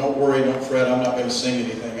don't worry, don't fret, I'm not going to sing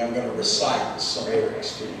anything. I'm going to recite some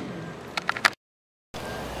lyrics to you.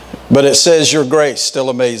 But it says, your grace still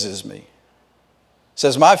amazes me. It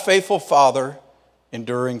says, my faithful Father,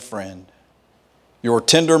 enduring friend, your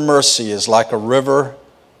tender mercy is like a river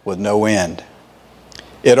with no end.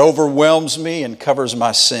 It overwhelms me and covers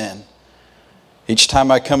my sin. Each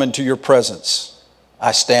time I come into your presence,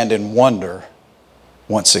 I stand in wonder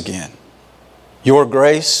once again. Your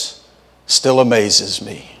grace still amazes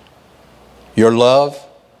me. Your love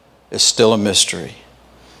is still a mystery.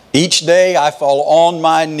 Each day I fall on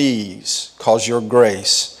my knees because your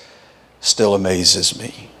grace still amazes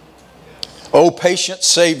me. O patient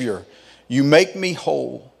Savior, you make me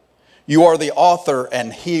whole. You are the author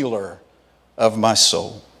and healer of my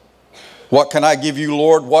soul. What can I give you,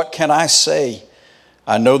 Lord? What can I say?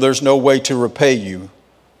 I know there's no way to repay you,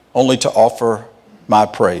 only to offer my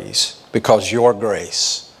praise, because your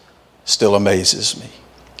grace still amazes me.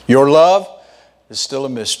 Your love is still a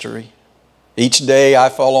mystery. Each day I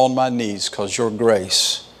fall on my knees because your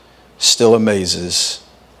grace still amazes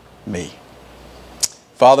me.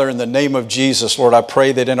 Father, in the name of Jesus, Lord, I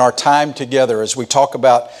pray that in our time together as we talk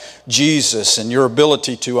about Jesus and your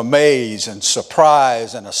ability to amaze and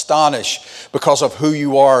surprise and astonish because of who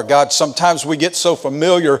you are, God, sometimes we get so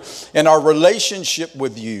familiar in our relationship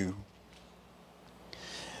with you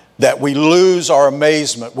that we lose our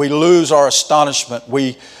amazement, we lose our astonishment,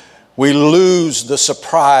 we lose the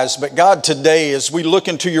surprise. But God, today, as we look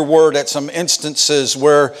into your word at some instances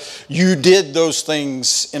where you did those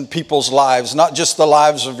things in people's lives, not just the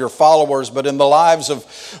lives of your followers, but in the lives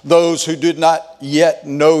of those who did not yet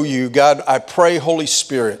know you, God, I pray, Holy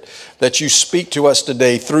Spirit, that you speak to us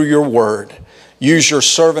today through your word. Use your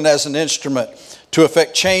servant as an instrument to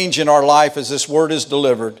effect change in our life as this word is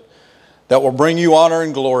delivered. that will bring you honor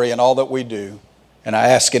and glory in all that we do. And I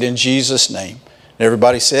ask it in Jesus' name.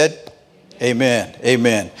 Everybody said, amen.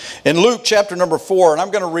 Amen. In Luke chapter number 4, and I'm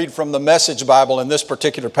going to read from the Message Bible in this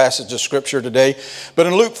particular passage of Scripture today. But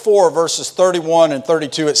in Luke 4, verses 31 and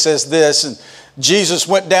 32, it says this, and Jesus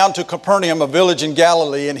went down to Capernaum, a village in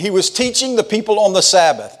Galilee, and he was teaching the people on the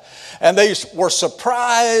Sabbath. And they were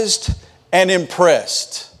surprised and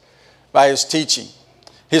impressed by his teaching.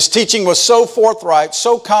 His teaching was so forthright,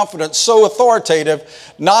 so confident, so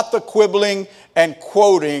authoritative, not the quibbling and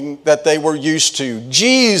quoting that they were used to.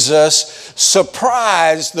 Jesus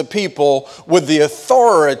surprised the people with the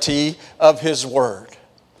authority of his word.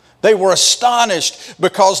 They were astonished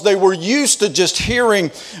because they were used to just hearing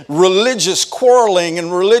religious quarreling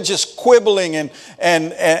and religious quibbling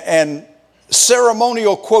and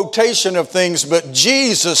ceremonial quotation of things, but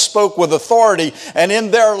Jesus spoke with authority, and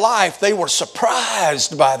in their life they were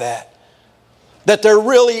surprised by that. That there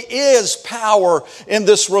really is power in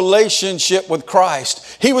this relationship with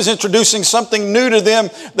Christ. He was introducing something new to them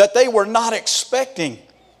that they were not expecting,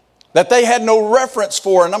 that they had no reference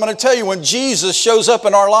for. And I'm going to tell you, when Jesus shows up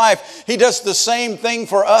in our life, he does the same thing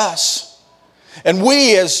for us. And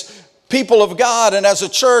we as people of God and as a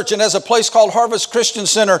church and as a place called Harvest Christian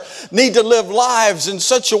Center need to live lives in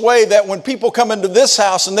such a way that when people come into this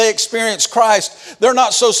house and they experience Christ, they're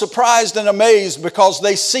not so surprised and amazed because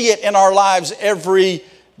they see it in our lives every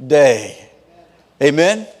day.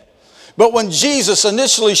 Amen? But when Jesus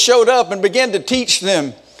initially showed up and began to teach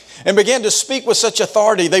them and began to speak with such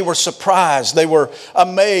authority, they were surprised, they were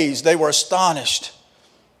amazed, they were astonished.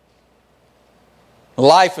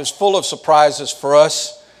 Life is full of surprises for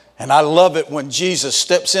us. And I love it when Jesus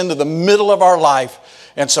steps into the middle of our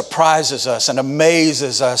life and surprises us and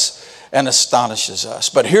amazes us and astonishes us.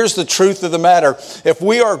 But here's the truth of the matter. If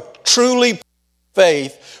we are truly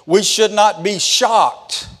faith, we should not be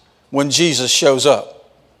shocked when Jesus shows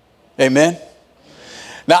up. Amen?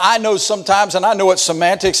 Now I know sometimes, and I know it's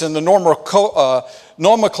semantics and the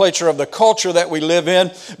nomenclature of the culture that we live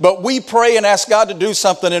in, but we pray and ask God to do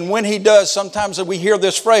something, and when he does, sometimes we hear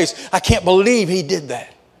this phrase, I can't believe he did that.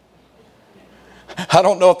 I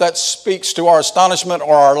don't know if that speaks to our astonishment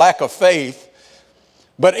or our lack of faith,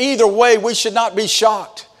 but either way, we should not be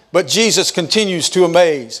shocked. But Jesus continues to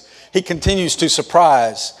amaze. He continues to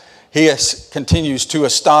surprise. He continues to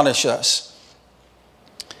astonish us.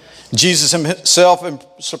 Jesus himself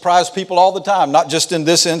surprised people all the time, not just in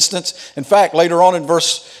this instance. In fact, later on in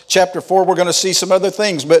chapter 4, we're going to see some other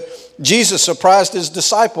things. But Jesus surprised his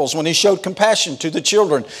disciples when he showed compassion to the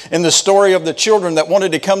children. In the story of the children that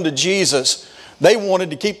wanted to come to Jesus, they wanted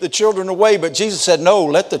to keep the children away, but Jesus said, no,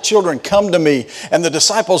 let the children come to me. And the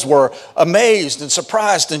disciples were amazed and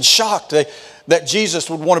surprised and shocked that Jesus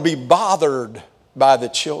would want to be bothered by the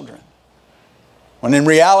children. When in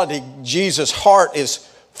reality, Jesus' heart is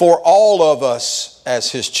for all of us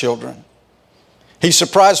as his children. He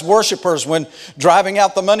surprised worshipers when driving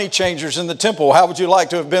out the money changers in the temple. How would you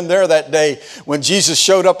like to have been there that day when Jesus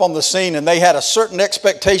showed up on the scene and they had a certain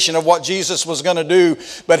expectation of what Jesus was going to do,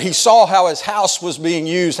 but he saw how his house was being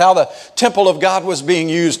used, how the temple of God was being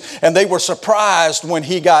used, and they were surprised when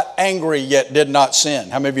he got angry yet did not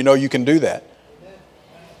sin. How many of you know you can do that?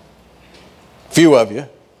 Few of you.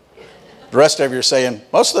 The rest of you are saying,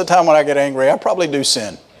 most of the time when I get angry, I probably do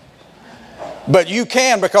sin. But you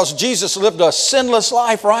can, because Jesus lived a sinless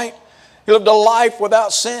life, right? He lived a life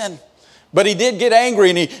without sin. But he did get angry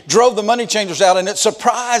and he drove the money changers out, and it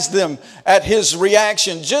surprised them at his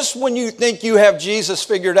reaction. Just when you think you have Jesus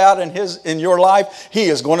figured out in your life, he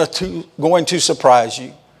is going to surprise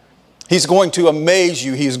you. He's going to amaze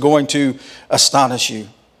you. He's going to astonish you.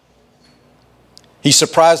 He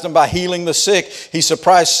surprised them by healing the sick. He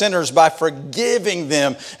surprised sinners by forgiving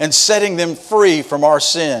them and setting them free from our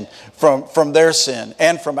sin, from their sin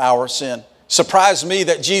and from our sin. Surprised me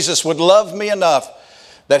that Jesus would love me enough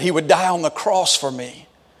that he would die on the cross for me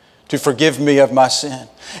to forgive me of my sin.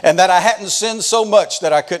 And that I hadn't sinned so much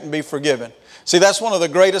that I couldn't be forgiven. See, that's one of the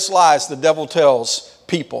greatest lies the devil tells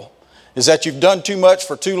people, is that you've done too much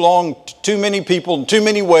for too long, too many people, in too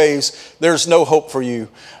many ways. There's no hope for you.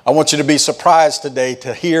 I want you to be surprised today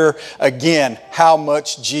to hear again how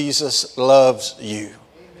much Jesus loves you.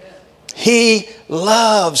 Amen. He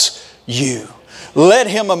loves you. Let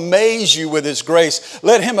him amaze you with his grace.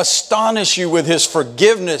 Let him astonish you with his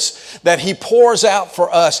forgiveness that he pours out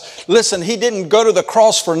for us. Listen, he didn't go to the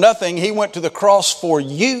cross for nothing. He went to the cross for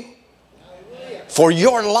you, for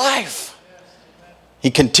your life. He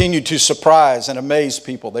continued to surprise and amaze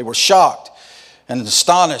people. They were shocked and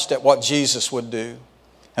astonished at what Jesus would do.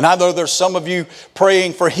 And I know there's some of you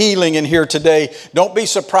praying for healing in here today. Don't be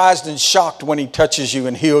surprised and shocked when He touches you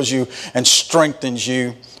and heals you and strengthens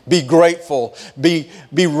you. Be grateful. Be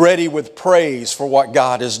ready with praise for what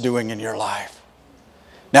God is doing in your life.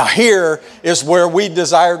 Now here is where we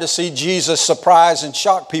desire to see Jesus surprise and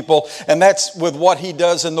shock people, and that's with what He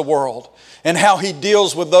does in the world and how He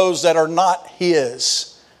deals with those that are not His.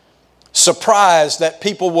 Surprised that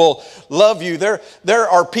people will love you. There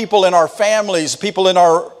are people in our families, people in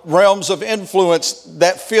our realms of influence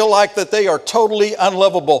that feel like that they are totally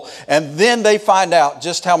unlovable. And then they find out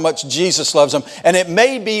just how much Jesus loves them. And it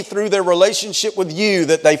may be through their relationship with you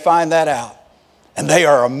that they find that out. And they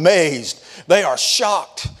are amazed. They are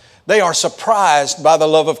shocked. They are surprised by the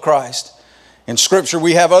love of Christ. In Scripture,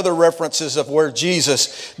 we have other references of where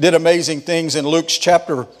Jesus did amazing things. In Luke's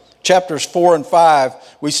chapters 4 and 5,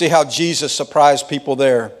 we see how Jesus surprised people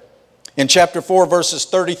there. In chapter 4, verses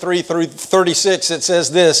 33 through 36, it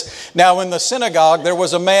says this: Now in the synagogue there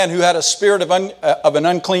was a man who had a spirit of an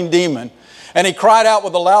unclean demon. And he cried out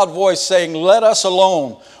with a loud voice, saying, Let us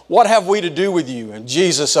alone. What have we to do with you? And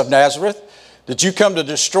Jesus of Nazareth, did you come to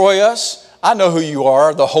destroy us? I know who you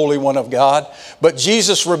are, the Holy One of God. But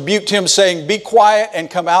Jesus rebuked him, saying, Be quiet and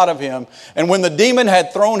come out of him. And when the demon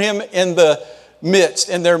had thrown him in their midst,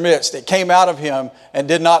 it came out of him and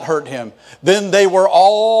did not hurt him. Then they were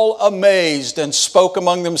all amazed and spoke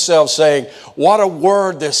among themselves, saying, What a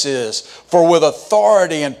word this is! For with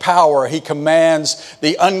authority and power He commands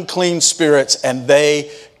the unclean spirits, and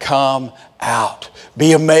they come out.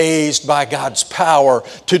 Be amazed by God's power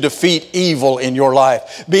to defeat evil in your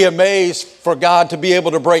life. Be amazed for God to be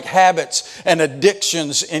able to break habits and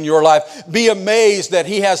addictions in your life. Be amazed that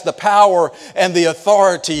He has the power and the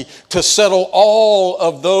authority to settle all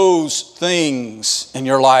of those things in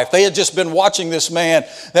your life. They had just been watching this man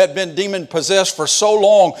that had been demon possessed for so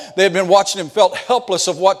long. They had been watching him, felt helpless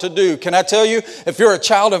of what to do. Can I tell you, if you're a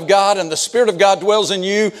child of God and the Spirit of God dwells in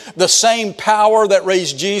you, the same power that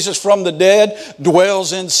raised Jesus from the dead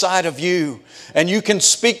dwells inside of you. And you can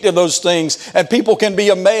speak to those things, and people can be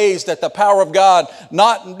amazed at the power of God,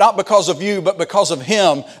 not because of you, but because of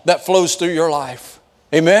Him that flows through your life.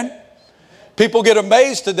 Amen? People get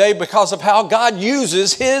amazed today because of how God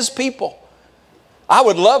uses His people. I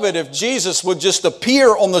would love it if Jesus would just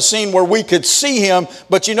appear on the scene where we could see Him,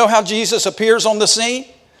 but you know how Jesus appears on the scene?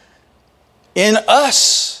 In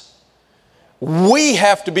us. We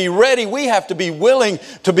have to be ready. We have to be willing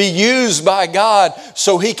to be used by God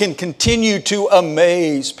so He can continue to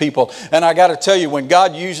amaze people. And I got to tell you, when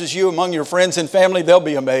God uses you among your friends and family, they'll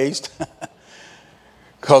be amazed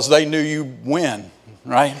because they knew you win,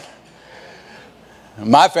 right?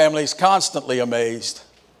 My family's constantly amazed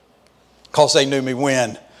because they knew me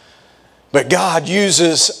win. But God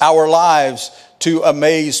uses our lives to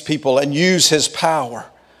amaze people and use His power.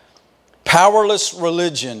 Powerless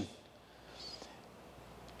religion,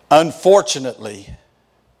 unfortunately,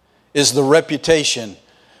 is the reputation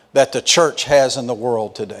that the church has in the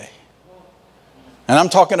world today. And I'm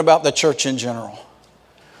talking about the church in general.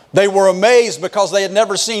 They were amazed because they had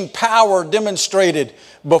never seen power demonstrated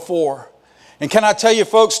before. And can I tell you,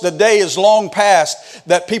 folks, the day is long past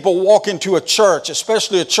that people walk into a church,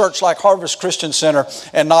 especially a church like Harvest Christian Center,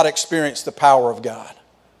 and not experience the power of God.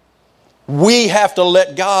 We have to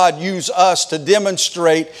let God use us to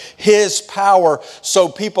demonstrate His power so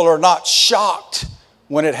people are not shocked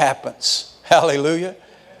when it happens. Hallelujah.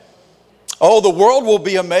 Oh, the world will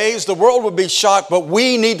be amazed. The world will be shocked. But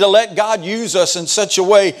we need to let God use us in such a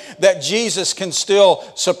way that Jesus can still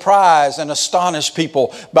surprise and astonish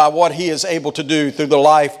people by what He is able to do through the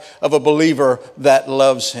life of a believer that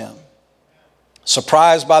loves Him.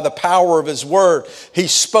 Surprised by the power of His word, He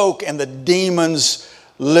spoke and the demons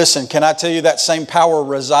listen. Can I tell you that same power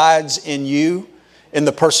resides in you, in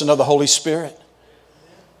the person of the Holy Spirit?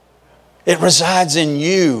 It resides in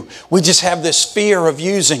you. We just have this fear of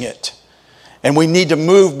using it. And we need to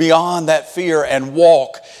move beyond that fear and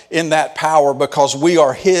walk in that power because we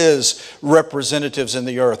are His representatives in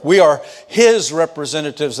the earth. We are His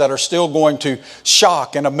representatives that are still going to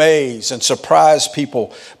shock and amaze and surprise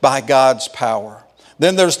people by God's power.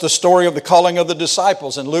 Then there's the story of the calling of the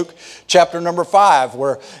disciples in Luke chapter number 5,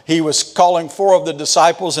 where He was calling 4 of the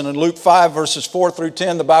disciples. And in Luke 5 verses 4 through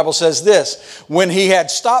 10, the Bible says this: When He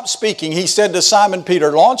had stopped speaking, He said to Simon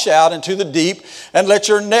Peter, Launch out into the deep and let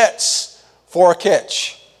your nets for a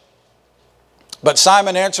catch. But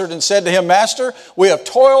Simon answered and said to Him, Master, we have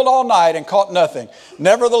toiled all night and caught nothing.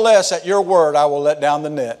 Nevertheless, at your word, I will let down the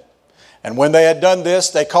net. And when they had done this,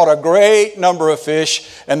 they caught a great number of fish,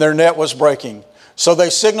 and their net was breaking. So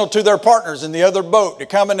they signaled to their partners in the other boat to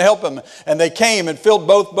come and help them. And they came and filled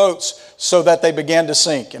both boats so that they began to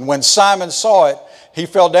sink. And when Simon saw it, he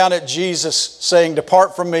fell down at Jesus, saying,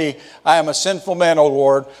 "Depart from me, I am a sinful man, O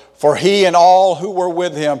Lord." For he and all who were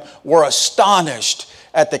with him were astonished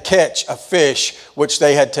at the catch of fish which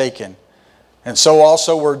they had taken. And so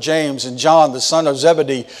also were James and John, the son of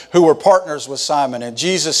Zebedee, who were partners with Simon. And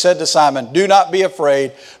Jesus said to Simon, "Do not be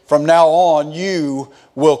afraid. From now on you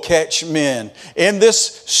will catch men." In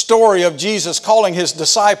this story of Jesus calling his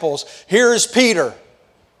disciples, here is Peter.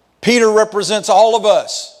 Peter represents all of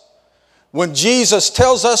us. When Jesus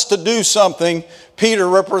tells us to do something, Peter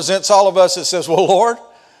represents all of us. It says, "Well, Lord,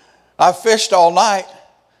 I've fished all night.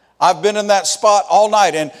 I've been in that spot all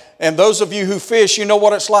night." And those of you who fish, you know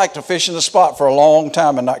what it's like to fish in the spot for a long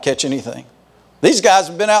time and not catch anything. These guys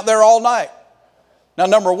have been out there all night. Now,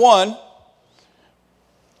 number one,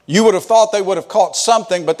 you would have thought they would have caught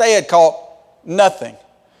something, but they had caught nothing.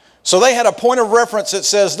 So they had a point of reference that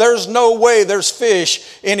says, there's no way there's fish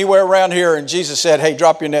anywhere around here. And Jesus said, "Hey,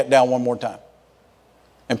 drop your net down one more time."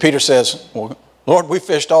 And Peter says, "Well, Lord, we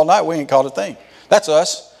fished all night. We ain't caught a thing." That's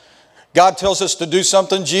us. God tells us to do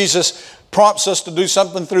something. Jesus prompts us to do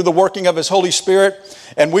something through the working of his Holy Spirit.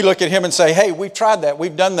 And we look at him and say, "Hey, we've tried that.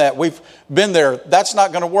 We've done that. We've been there. That's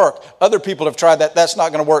not going to work. Other people have tried that. That's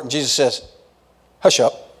not going to work." And Jesus says, "Hush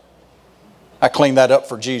up." I cleaned that up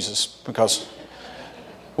for Jesus because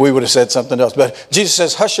we would have said something else. But Jesus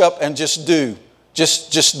says, "Hush up and just do.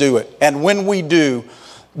 Just do it." And when we do,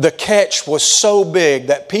 the catch was so big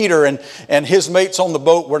that Peter and his mates on the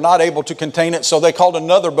boat were not able to contain it. So they called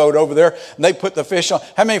another boat over there and they put the fish on.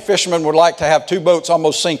 How many fishermen would like to have two boats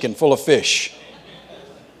almost sinking full of fish?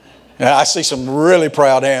 Now, I see some really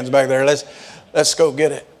proud hands back there. Let's go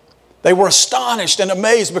get it. They were astonished and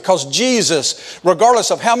amazed because Jesus, regardless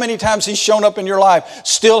of how many times he's shown up in your life,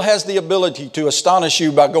 still has the ability to astonish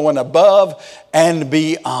you by going above and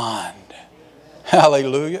beyond.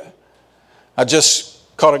 Hallelujah. I just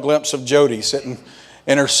caught a glimpse of Jody sitting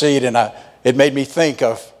in her seat, and it made me think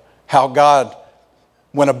of how God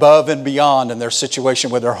went above and beyond in their situation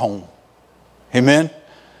with their home. Amen?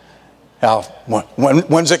 Now,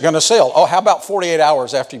 when's it going to sell? Oh, how about 48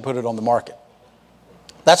 hours after you put it on the market?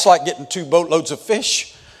 That's like getting 2 boatloads of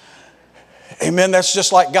fish. Amen. That's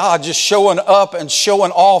just like God just showing up and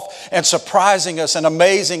showing off and surprising us and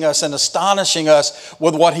amazing us and astonishing us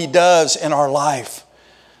with what he does in our life.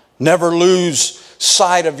 Never lose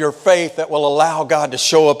sight of your faith that will allow God to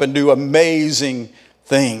show up and do amazing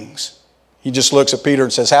things. He just looks at Peter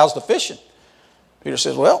and says, "How's the fishing?" Peter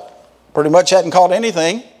says, "Well, pretty much hadn't caught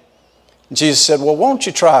anything." And Jesus said, "Well, won't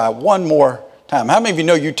you try one more time?" How many of you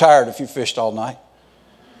know you're tired if you fished all night?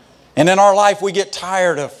 And in our life, we get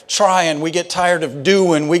tired of trying. We get tired of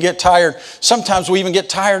doing. We get tired. Sometimes we even get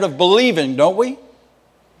tired of believing, don't we?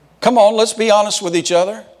 Come on, let's be honest with each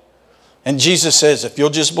other. And Jesus says, if you'll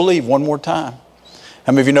just believe one more time.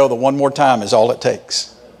 How many of you know that one more time is all it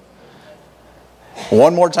takes?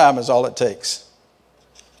 One more time is all it takes.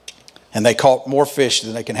 And they caught more fish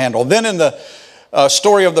than they can handle. Then in the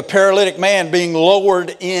story of the paralytic man being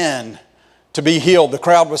lowered in to be healed, the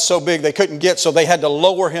crowd was so big they couldn't get, so they had to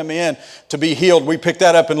lower him in to be healed. We picked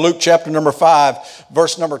that up in Luke chapter number 5,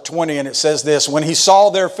 verse number 20, and it says this: "When he saw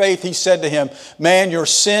their faith, he said to him, 'Man, your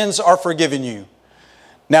sins are forgiven you.'"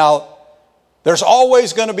 Now, there's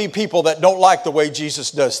always going to be people that don't like the way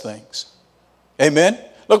Jesus does things. Amen?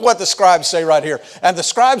 Look what the scribes say right here. "And the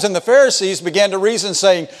scribes and the Pharisees began to reason,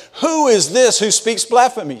 saying, 'Who is this who speaks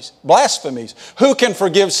blasphemies? Who can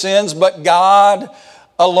forgive sins but God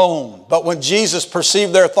alone?' But when Jesus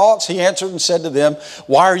perceived their thoughts, he answered and said to them,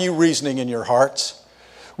 'Why are you reasoning in your hearts?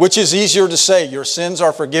 Which is easier to say, your sins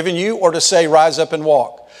are forgiven you, or to say, rise up and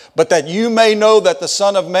walk? But that you may know that the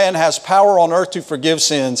Son of Man has power on earth to forgive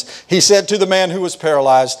sins, he said to the man who was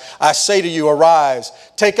paralyzed, 'I say to you, arise,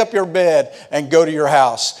 take up your bed and go to your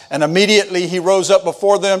house.' And immediately he rose up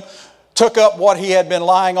before them, took up what he had been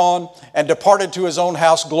lying on, and departed to his own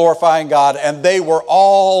house, glorifying God. And they were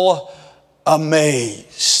all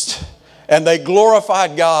amazed. And they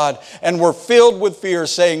glorified God and were filled with fear,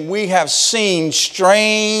 saying, 'We have seen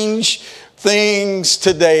strange things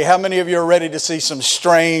today.'" How many of you are ready to see some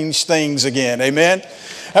strange things again? Amen?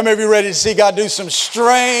 How many of you are ready to see God do some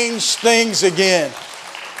strange things again?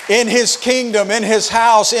 In his kingdom, in his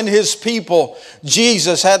house, in his people,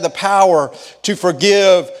 Jesus had the power to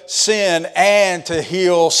forgive sin and to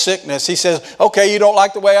heal sickness. He says, "Okay, you don't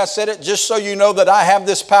like the way I said it? Just so you know that I have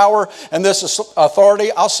this power and this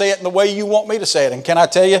authority, I'll say it in the way you want me to say it." And can I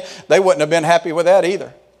tell you, they wouldn't have been happy with that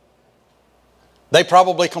either. They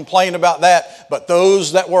probably complained about that, but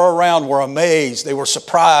those that were around were amazed. They were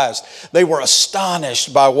surprised. They were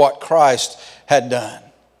astonished by what Christ had done.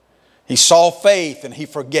 He saw faith and he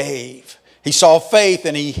forgave. He saw faith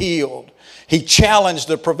and he healed. He challenged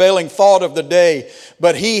the prevailing thought of the day,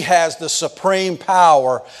 but he has the supreme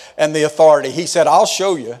power and the authority. He said, I'll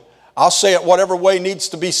show you. I'll say it whatever way needs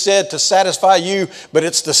to be said to satisfy you, but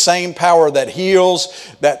it's the same power that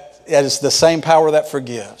heals, that is the same power that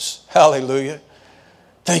forgives. Hallelujah.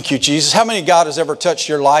 Thank you, Jesus. How many God has ever touched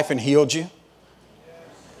your life and healed you?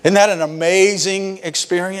 Isn't that an amazing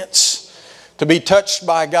experience? To be touched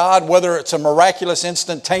by God, whether it's a miraculous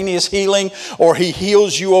instantaneous healing or He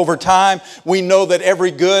heals you over time. We know that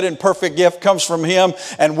every good and perfect gift comes from Him,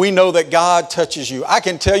 and we know that God touches you. I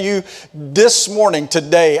can tell you this morning,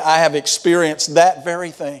 today, I have experienced that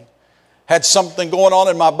very thing. Had something going on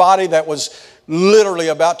in my body that was literally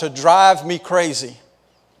about to drive me crazy.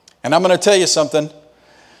 And I'm going to tell you something.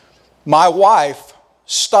 My wife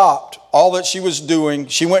stopped all that she was doing.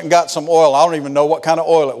 She went and got some oil. I don't even know what kind of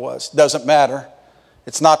oil it was. Doesn't matter.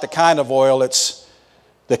 It's not the kind of oil. It's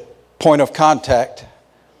the point of contact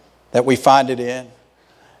that we find it in.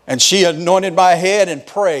 And she anointed my head and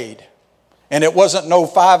prayed. And it wasn't no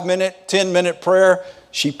 5-minute, 10-minute prayer.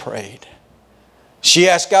 She prayed. She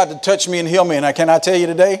asked God to touch me and heal me. And can I tell you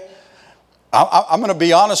today, I'm going to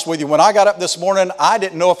be honest with you. When I got up this morning, I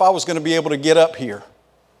didn't know if I was going to be able to get up here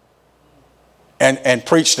and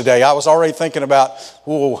preach today. I was already thinking about,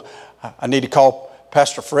 oh, I need to call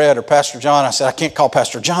Pastor Fred or Pastor John. I said, I can't call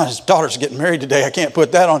Pastor John. His daughter's getting married today. I can't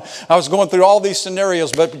put that on. I was going through all these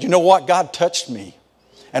scenarios, but you know what? God touched me.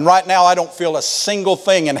 And right now I don't feel a single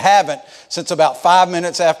thing, and haven't since about 5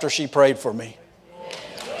 minutes after she prayed for me.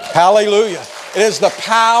 Hallelujah. It is the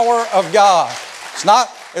power of God. It's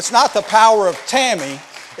not the power of Tammy.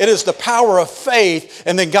 It is the power of faith,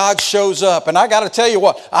 and then God shows up. And I got to tell you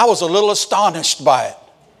what, I was a little astonished by it.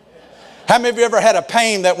 How many of you ever had a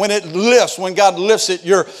pain that when it lifts, when God lifts it,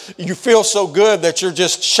 you feel so good that you're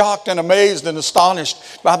just shocked and amazed and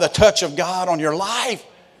astonished by the touch of God on your life?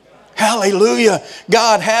 Hallelujah.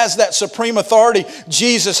 God has that supreme authority.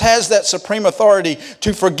 Jesus has that supreme authority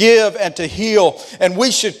to forgive and to heal. And we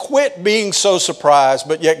should quit being so surprised,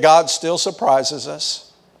 but yet God still surprises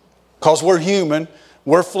us. Because we're human.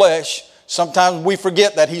 We're flesh. Sometimes we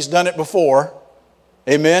forget that He's done it before.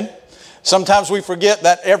 Amen. Sometimes we forget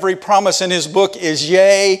that every promise in His book is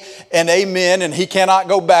yea and amen, and He cannot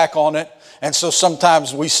go back on it. And so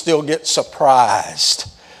sometimes we still get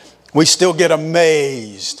surprised. We still get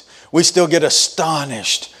amazed. We still get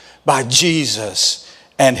astonished by Jesus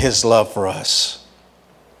and His love for us.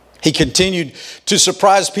 He continued to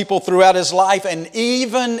surprise people throughout His life, and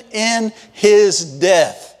even in His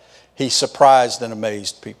death, He surprised and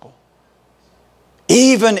amazed people.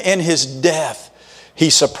 Even in His death, He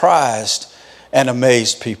surprised and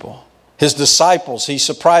amazed people. His disciples, He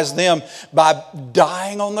surprised them by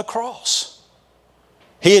dying on the cross.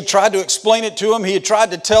 He had tried to explain it to them. He had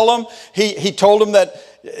tried to tell them. He told them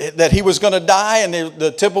that He was going to die and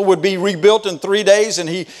the temple would be rebuilt in 3 days, and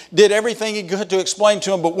He did everything He could to explain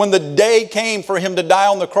to them. But when the day came for Him to die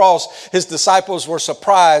on the cross, His disciples were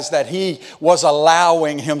surprised that He was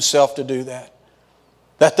allowing Himself to do that.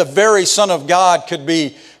 That the very Son of God could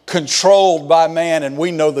be controlled by man. And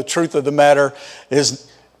we know the truth of the matter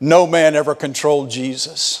is no man ever controlled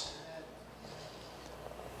Jesus.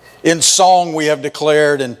 In song we have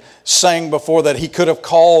declared and sang before that He could have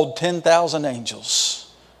called 10,000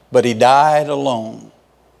 angels, but He died alone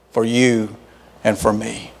for you and for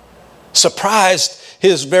me. Surprised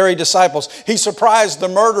His very disciples. He surprised the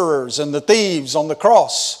murderers and the thieves on the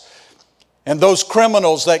cross. And those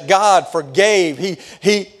criminals that God forgave,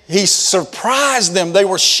 He surprised them. They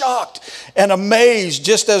were shocked and amazed,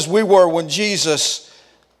 just as we were when Jesus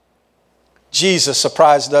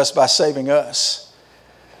surprised us by saving us.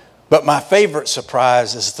 But my favorite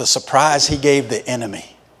surprise is the surprise He gave the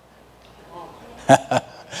enemy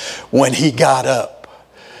when He got up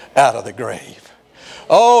out of the grave.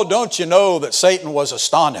 Oh, don't you know that Satan was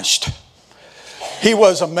astonished? He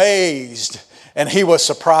was amazed and he was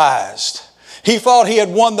surprised. He thought he had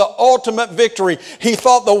won the ultimate victory. He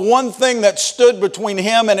thought the one thing that stood between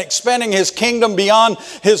him and expanding his kingdom beyond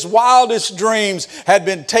his wildest dreams had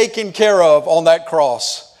been taken care of on that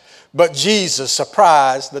cross. But Jesus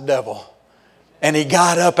surprised the devil. And he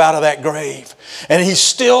got up out of that grave. And he's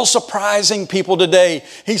still surprising people today.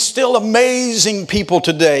 He's still amazing people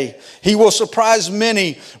today. He will surprise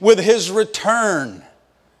many with his return.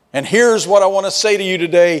 And here's what I want to say to you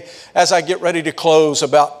today as I get ready to close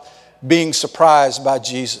about being surprised by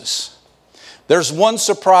Jesus. There's one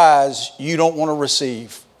surprise you don't want to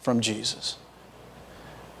receive from Jesus.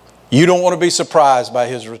 You don't want to be surprised by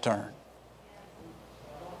His return.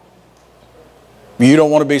 You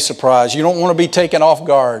don't want to be surprised. You don't want to be taken off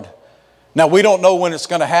guard. Now, we don't know when it's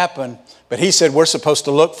going to happen, but He said we're supposed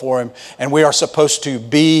to look for Him, and we are supposed to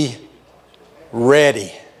be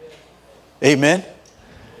ready. Amen?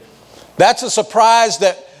 That's a surprise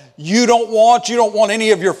that you don't want. You don't want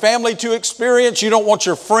any of your family to experience. You don't want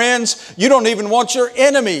your friends. You don't even want your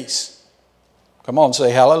enemies. Come on,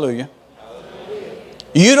 say hallelujah. Hallelujah.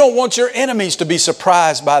 You don't want your enemies to be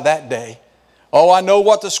surprised by that day. Oh, I know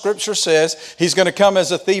what the Scripture says. He's going to come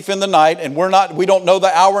as a thief in the night, and we don't know the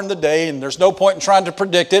hour and the day, and there's no point in trying to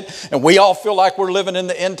predict it. And we all feel like we're living in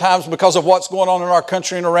the end times because of what's going on in our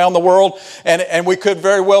country and around the world. And we could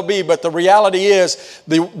very well be. But the reality is,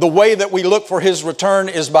 the way that we look for His return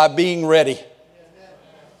is by being ready.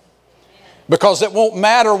 Because it won't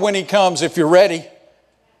matter when He comes if you're ready.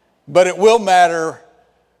 But it will matter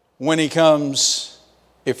when He comes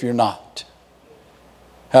if you're not.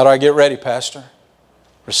 How do I get ready, Pastor?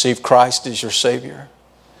 Receive Christ as your Savior.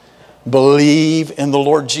 Believe in the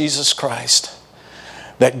Lord Jesus Christ,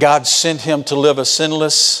 that God sent Him to live a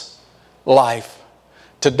sinless life,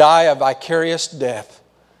 to die a vicarious death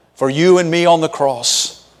for you and me on the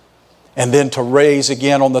cross, and then to raise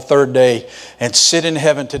again on the third day and sit in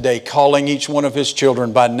heaven today, calling each one of His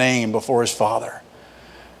children by name before His Father.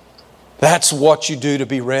 That's what you do to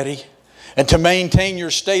be ready. And to maintain your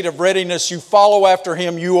state of readiness, you follow after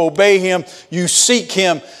Him, you obey Him, you seek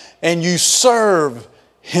Him, and you serve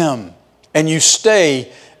Him. And you stay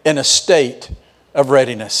in a state of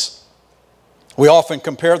readiness. We often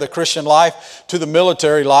compare the Christian life to the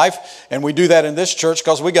military life, and we do that in this church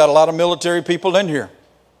because we got a lot of military people in here.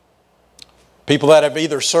 People that have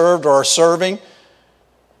either served or are serving.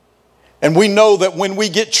 And we know that when we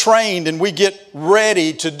get trained and we get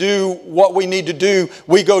ready to do what we need to do,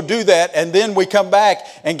 we go do that, and then we come back,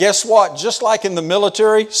 and guess what? Just like in the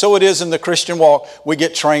military, so it is in the Christian walk, we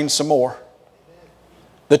get trained some more.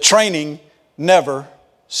 The training never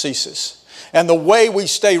ceases. And the way we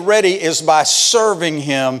stay ready is by serving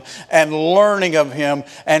Him and learning of Him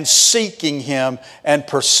and seeking Him and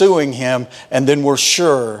pursuing Him, and then we're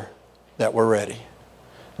sure that we're ready.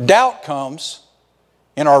 Doubt comes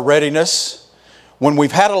in our readiness when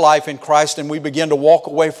we've had a life in Christ and we begin to walk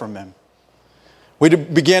away from Him. We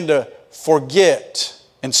begin to forget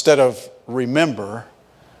instead of remember.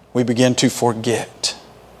 We begin to forget.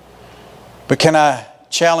 But can I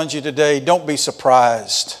challenge you today, don't be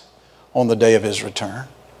surprised on the day of His return.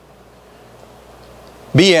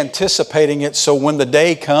 Be anticipating it so when the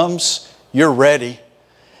day comes, you're ready.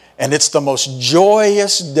 And it's the most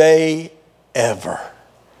joyous day ever.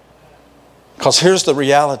 Because here's the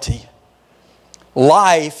reality.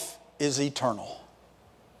 Life is eternal.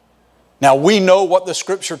 Now we know what the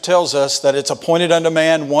Scripture tells us, that it's appointed unto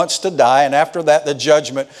man once to die, and after that the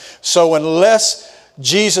judgment. So unless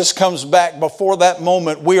Jesus comes back before that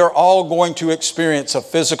moment, we are all going to experience a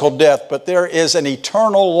physical death. But there is an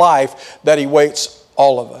eternal life that awaits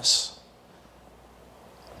all of us.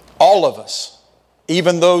 All of us.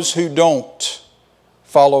 Even those who don't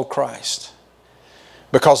follow Christ.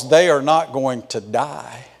 Because they are not going to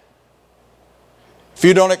die. If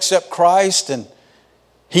you don't accept Christ and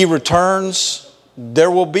He returns,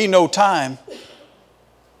 there will be no time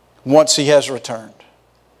once He has returned.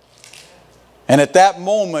 And at that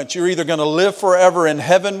moment, you're either going to live forever in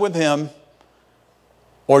heaven with Him,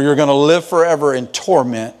 or you're going to live forever in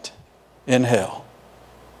torment in hell.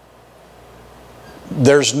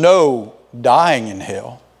 There's no dying in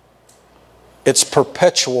hell. It's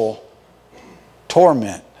perpetual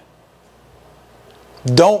torment.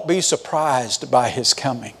 Don't be surprised by His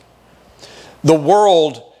coming. The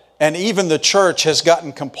world and even the church has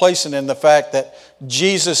gotten complacent in the fact that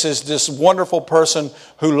Jesus is this wonderful person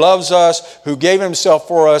who loves us, who gave Himself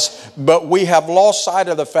for us, but we have lost sight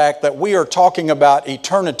of the fact that we are talking about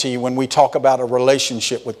eternity when we talk about a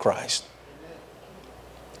relationship with Christ.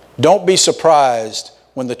 Don't be surprised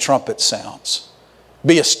when the trumpet sounds.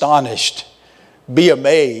 Be astonished. Be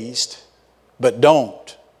amazed. But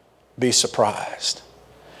don't be surprised.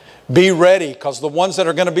 Be ready, because the ones that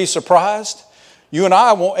are going to be surprised, you and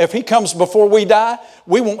I won't, if He comes before we die,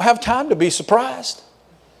 we won't have time to be surprised.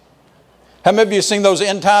 How many of you have seen those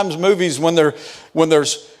end times movies when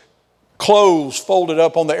there's clothes folded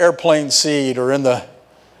up on the airplane seat or in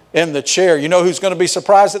the chair? You know who's going to be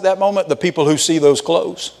surprised at that moment? The people who see those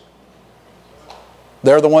clothes.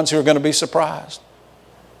 They're the ones who are going to be surprised.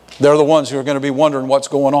 They're the ones who are going to be wondering what's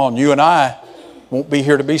going on. You and I won't be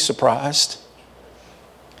here to be surprised.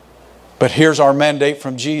 But here's our mandate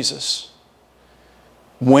from Jesus.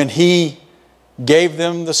 When He gave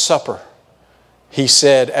them the supper, he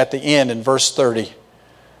said at the end in verse 30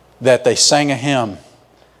 that they sang a hymn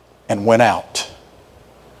and went out.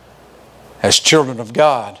 As children of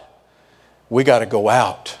God, we got to go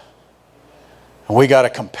out. And we got to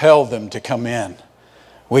compel them to come in.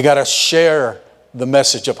 We got to share the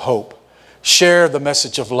message of hope. Share the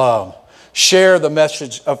message of love. Share the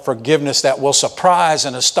message of forgiveness that will surprise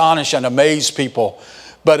and astonish and amaze people,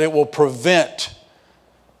 but it will prevent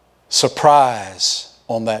surprise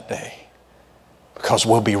on that day, because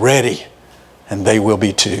we'll be ready and they will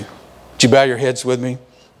be too. Would you bow your heads with me?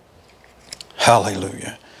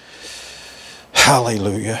 Hallelujah.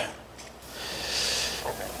 Hallelujah.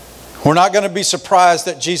 We're not going to be surprised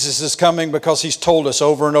that Jesus is coming, because He's told us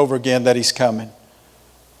over and over again that He's coming.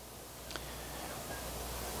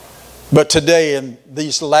 But today, in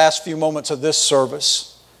these last few moments of this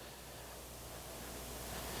service,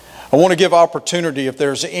 I want to give opportunity if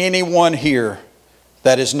there's anyone here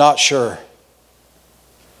that is not sure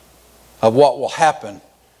of what will happen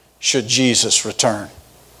should Jesus return.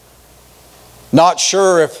 Not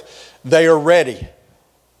sure if they are ready.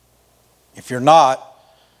 If you're not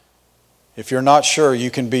sure,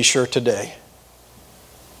 you can be sure today.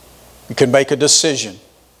 You can make a decision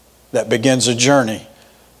that begins a journey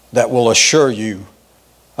that will assure you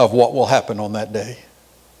of what will happen on that day,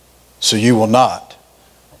 so you will not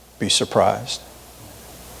be surprised.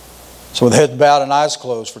 So with heads bowed and eyes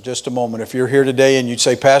closed for just a moment, if you're here today and you'd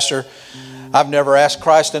say, Pastor, I've never asked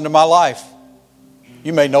Christ into my life.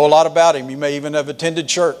 You may know a lot about Him. You may even have attended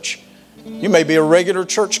church. You may be a regular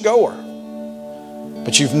church goer,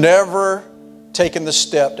 but you've never taken the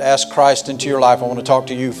step to ask Christ into your life. I want to talk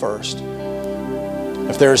to you first.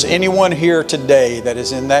 If there's anyone here today that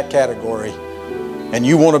is in that category and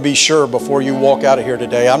you want to be sure before you walk out of here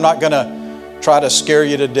today, I'm not going to try to scare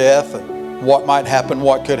you to death and what might happen,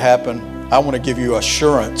 what could happen. I want to give you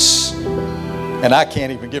assurance, and I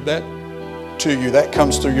can't even give that to you. That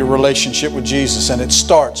comes through your relationship with Jesus, and it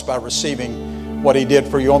starts by receiving what He did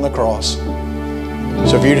for you on the cross.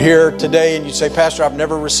 So if you're here today and you say, Pastor, I've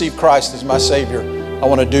never received Christ as my Savior, I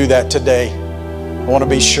want to do that today. I want to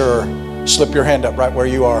be sure. Slip your hand up right where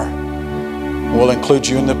you are. We'll include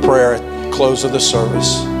you in the prayer at the close of the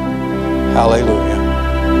service. Hallelujah.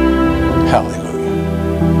 Hallelujah.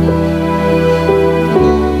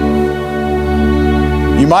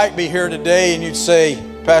 You might be here today and you'd say,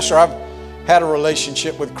 Pastor, I've had a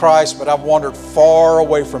relationship with Christ, but I've wandered far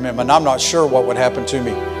away from Him, and I'm not sure what would happen to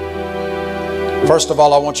me. First of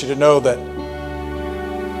all, I want you to know that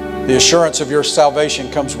the assurance of your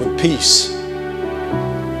salvation comes with peace.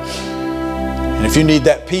 And if you need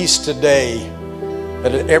that peace today,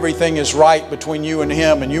 that everything is right between you and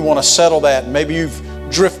Him, and you want to settle that, and maybe you've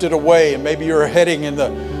drifted away, and maybe you're heading in the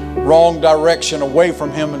wrong direction away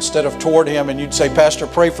from Him instead of toward Him, and you'd say, Pastor,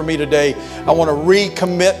 pray for me today. I want to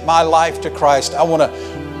recommit my life to Christ. I want to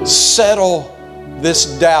settle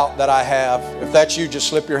this doubt that I have. If that's you, just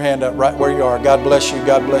slip your hand up right where you are. God bless you.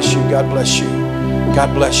 God bless you. God bless you.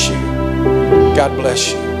 God bless you. God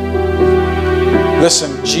bless you.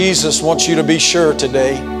 Listen, Jesus wants you to be sure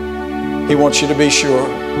today. He wants you to be sure.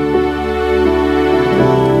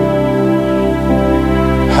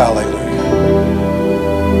 Hallelujah.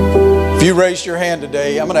 If you raised your hand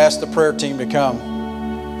today, I'm going to ask the prayer team to come.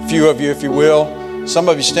 A few of you, if you will. Some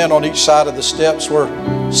of you stand on each side of the steps. We're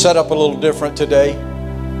set up a little different today.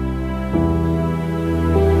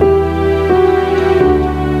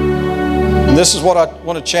 And this is what I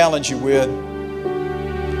want to challenge you with.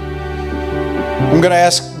 I'm going to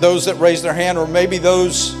ask those that raised their hand, or maybe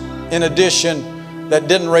those in addition that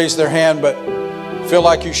didn't raise their hand but feel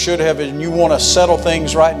like you should have, and you want to settle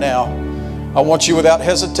things right now. I want you without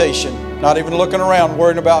hesitation, not even looking around,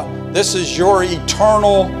 worrying about, this is your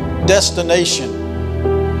eternal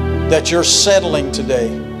destination that you're settling today.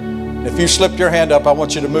 If you slipped your hand up, I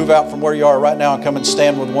want you to move out from where you are right now and come and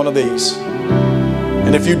stand with one of these.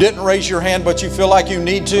 And if you didn't raise your hand but you feel like you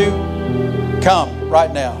need to, come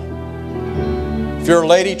right now. If you're a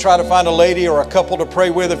lady, try to find a lady or a couple to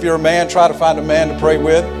pray with. If you're a man, try to find a man to pray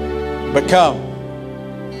with. But come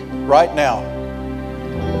right now.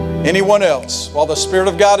 Anyone else, while the Spirit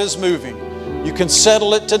of God is moving, you can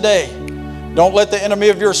settle it today. Don't let the enemy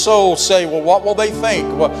of your soul say, well, what will they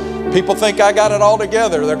think? Well, people think I got it all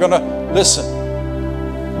together. They're going to listen.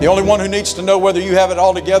 The only one who needs to know whether you have it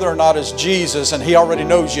all together or not is Jesus, and He already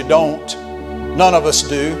knows you don't. None of us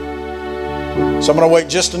do. So I'm going to wait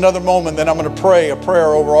just another moment, then I'm going to pray a prayer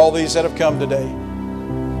over all these that have come today.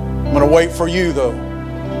 I'm going to wait for you, though.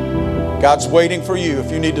 God's waiting for you.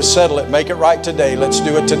 If you need to settle it, make it right today. Let's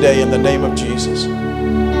do it today in the name of Jesus.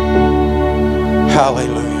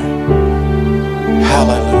 Hallelujah.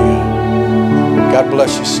 Hallelujah. God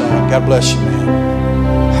bless you, son. God bless you,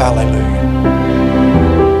 man. Hallelujah.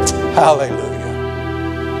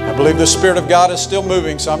 Hallelujah. I believe the Spirit of God is still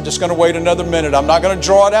moving, so I'm just going to wait another minute. I'm not going to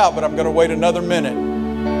draw it out, but I'm going to wait another minute.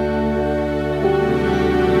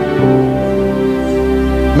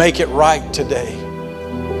 Make it right today.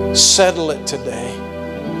 Settle it today.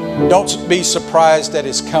 Don't be surprised at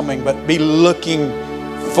His coming, but be looking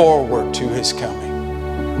forward to His coming.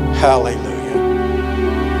 Hallelujah.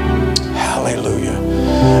 Hallelujah.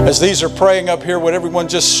 As these are praying up here, would everyone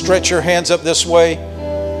just stretch your hands up this way?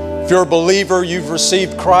 If you're a believer, you've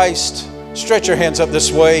received Christ, stretch your hands up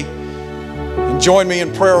this way. And join me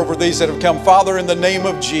in prayer over these that have come. Father, in the name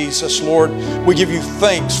of Jesus, Lord, we give you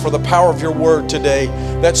thanks for the power of your word today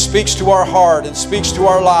that speaks to our heart and speaks to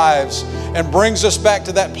our lives and brings us back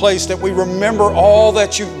to that place that we remember all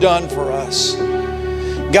that you've done for us.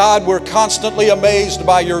 God, we're constantly amazed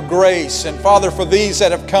by your grace. And Father, for these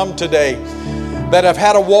that have come today, that have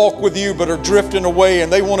had a walk with you but are drifting away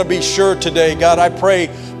and they want to be sure today, God, I pray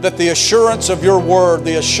that the assurance of your word,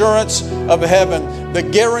 the assurance of heaven, the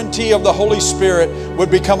guarantee of the Holy Spirit would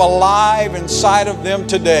become alive inside of them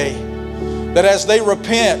today. That as they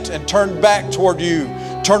repent and turn back toward you,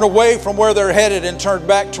 turn away from where they're headed and turn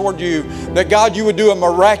back toward you, that God, you would do a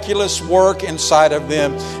miraculous work inside of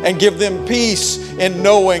them and give them peace in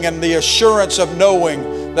knowing and the assurance of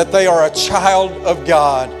knowing that they are a child of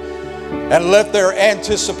God. And let their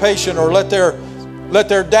anticipation or let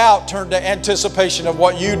their doubt turn to anticipation of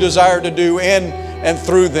what you desire to do in and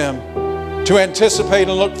through them, to anticipate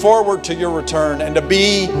and look forward to your return and to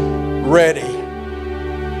be ready.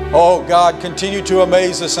 Oh God, continue to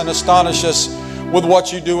amaze us and astonish us with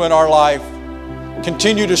what you do in our life.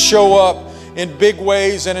 Continue to show up in big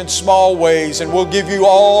ways and in small ways, and we'll give you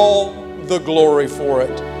all the glory for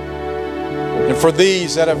it. And for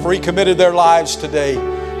these that have recommitted their lives today,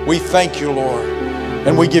 we thank you, Lord,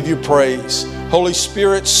 and we give you praise. Holy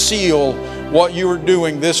Spirit, seal what you are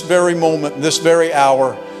doing this very moment, this very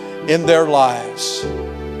hour in their lives.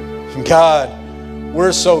 God,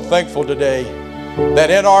 we're so thankful today that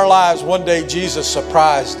in our lives one day Jesus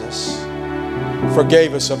surprised us,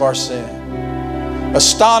 forgave us of our sin,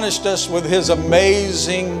 astonished us with His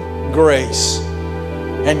amazing grace.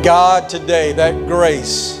 And God, today that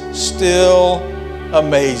grace still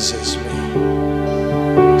amazes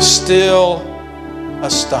me, still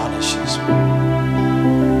astonishes me.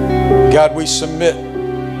 God, we submit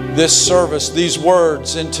this service, these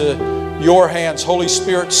words into your hands. Holy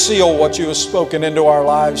Spirit, seal what you have spoken into our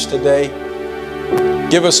lives today.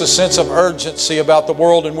 Give us a sense of urgency about the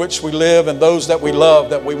world in which we live and those that we love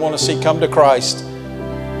that we want to see come to Christ.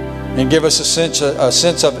 And give us a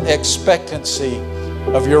sense of expectancy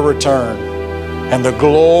of your return and the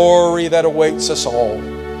glory that awaits us all.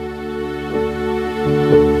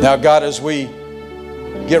 Now, God, as we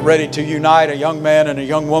get ready to unite a young man and a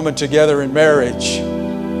young woman together in marriage,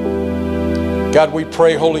 God, we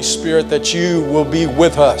pray, Holy Spirit, that you will be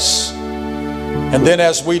with us. And then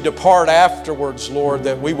as we depart afterwards, Lord,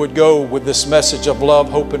 that we would go with this message of love,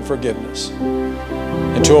 hope, and forgiveness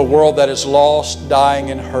into a world that is lost,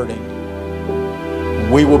 dying, and hurting.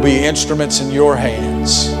 We will be instruments in your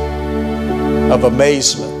hands of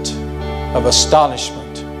amazement, of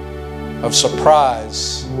astonishment, of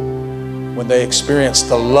surprise when they experience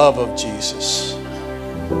the love of Jesus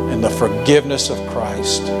and the forgiveness of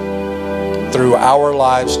Christ through our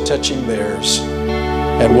lives touching theirs.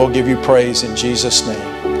 And we'll give you praise in Jesus' name.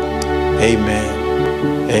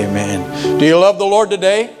 Amen. Amen. Do you love the Lord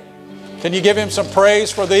today? Can you give Him some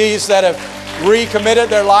praise for these that have recommitted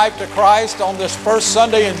their life to Christ on this first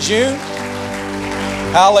Sunday in June?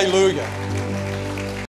 Hallelujah.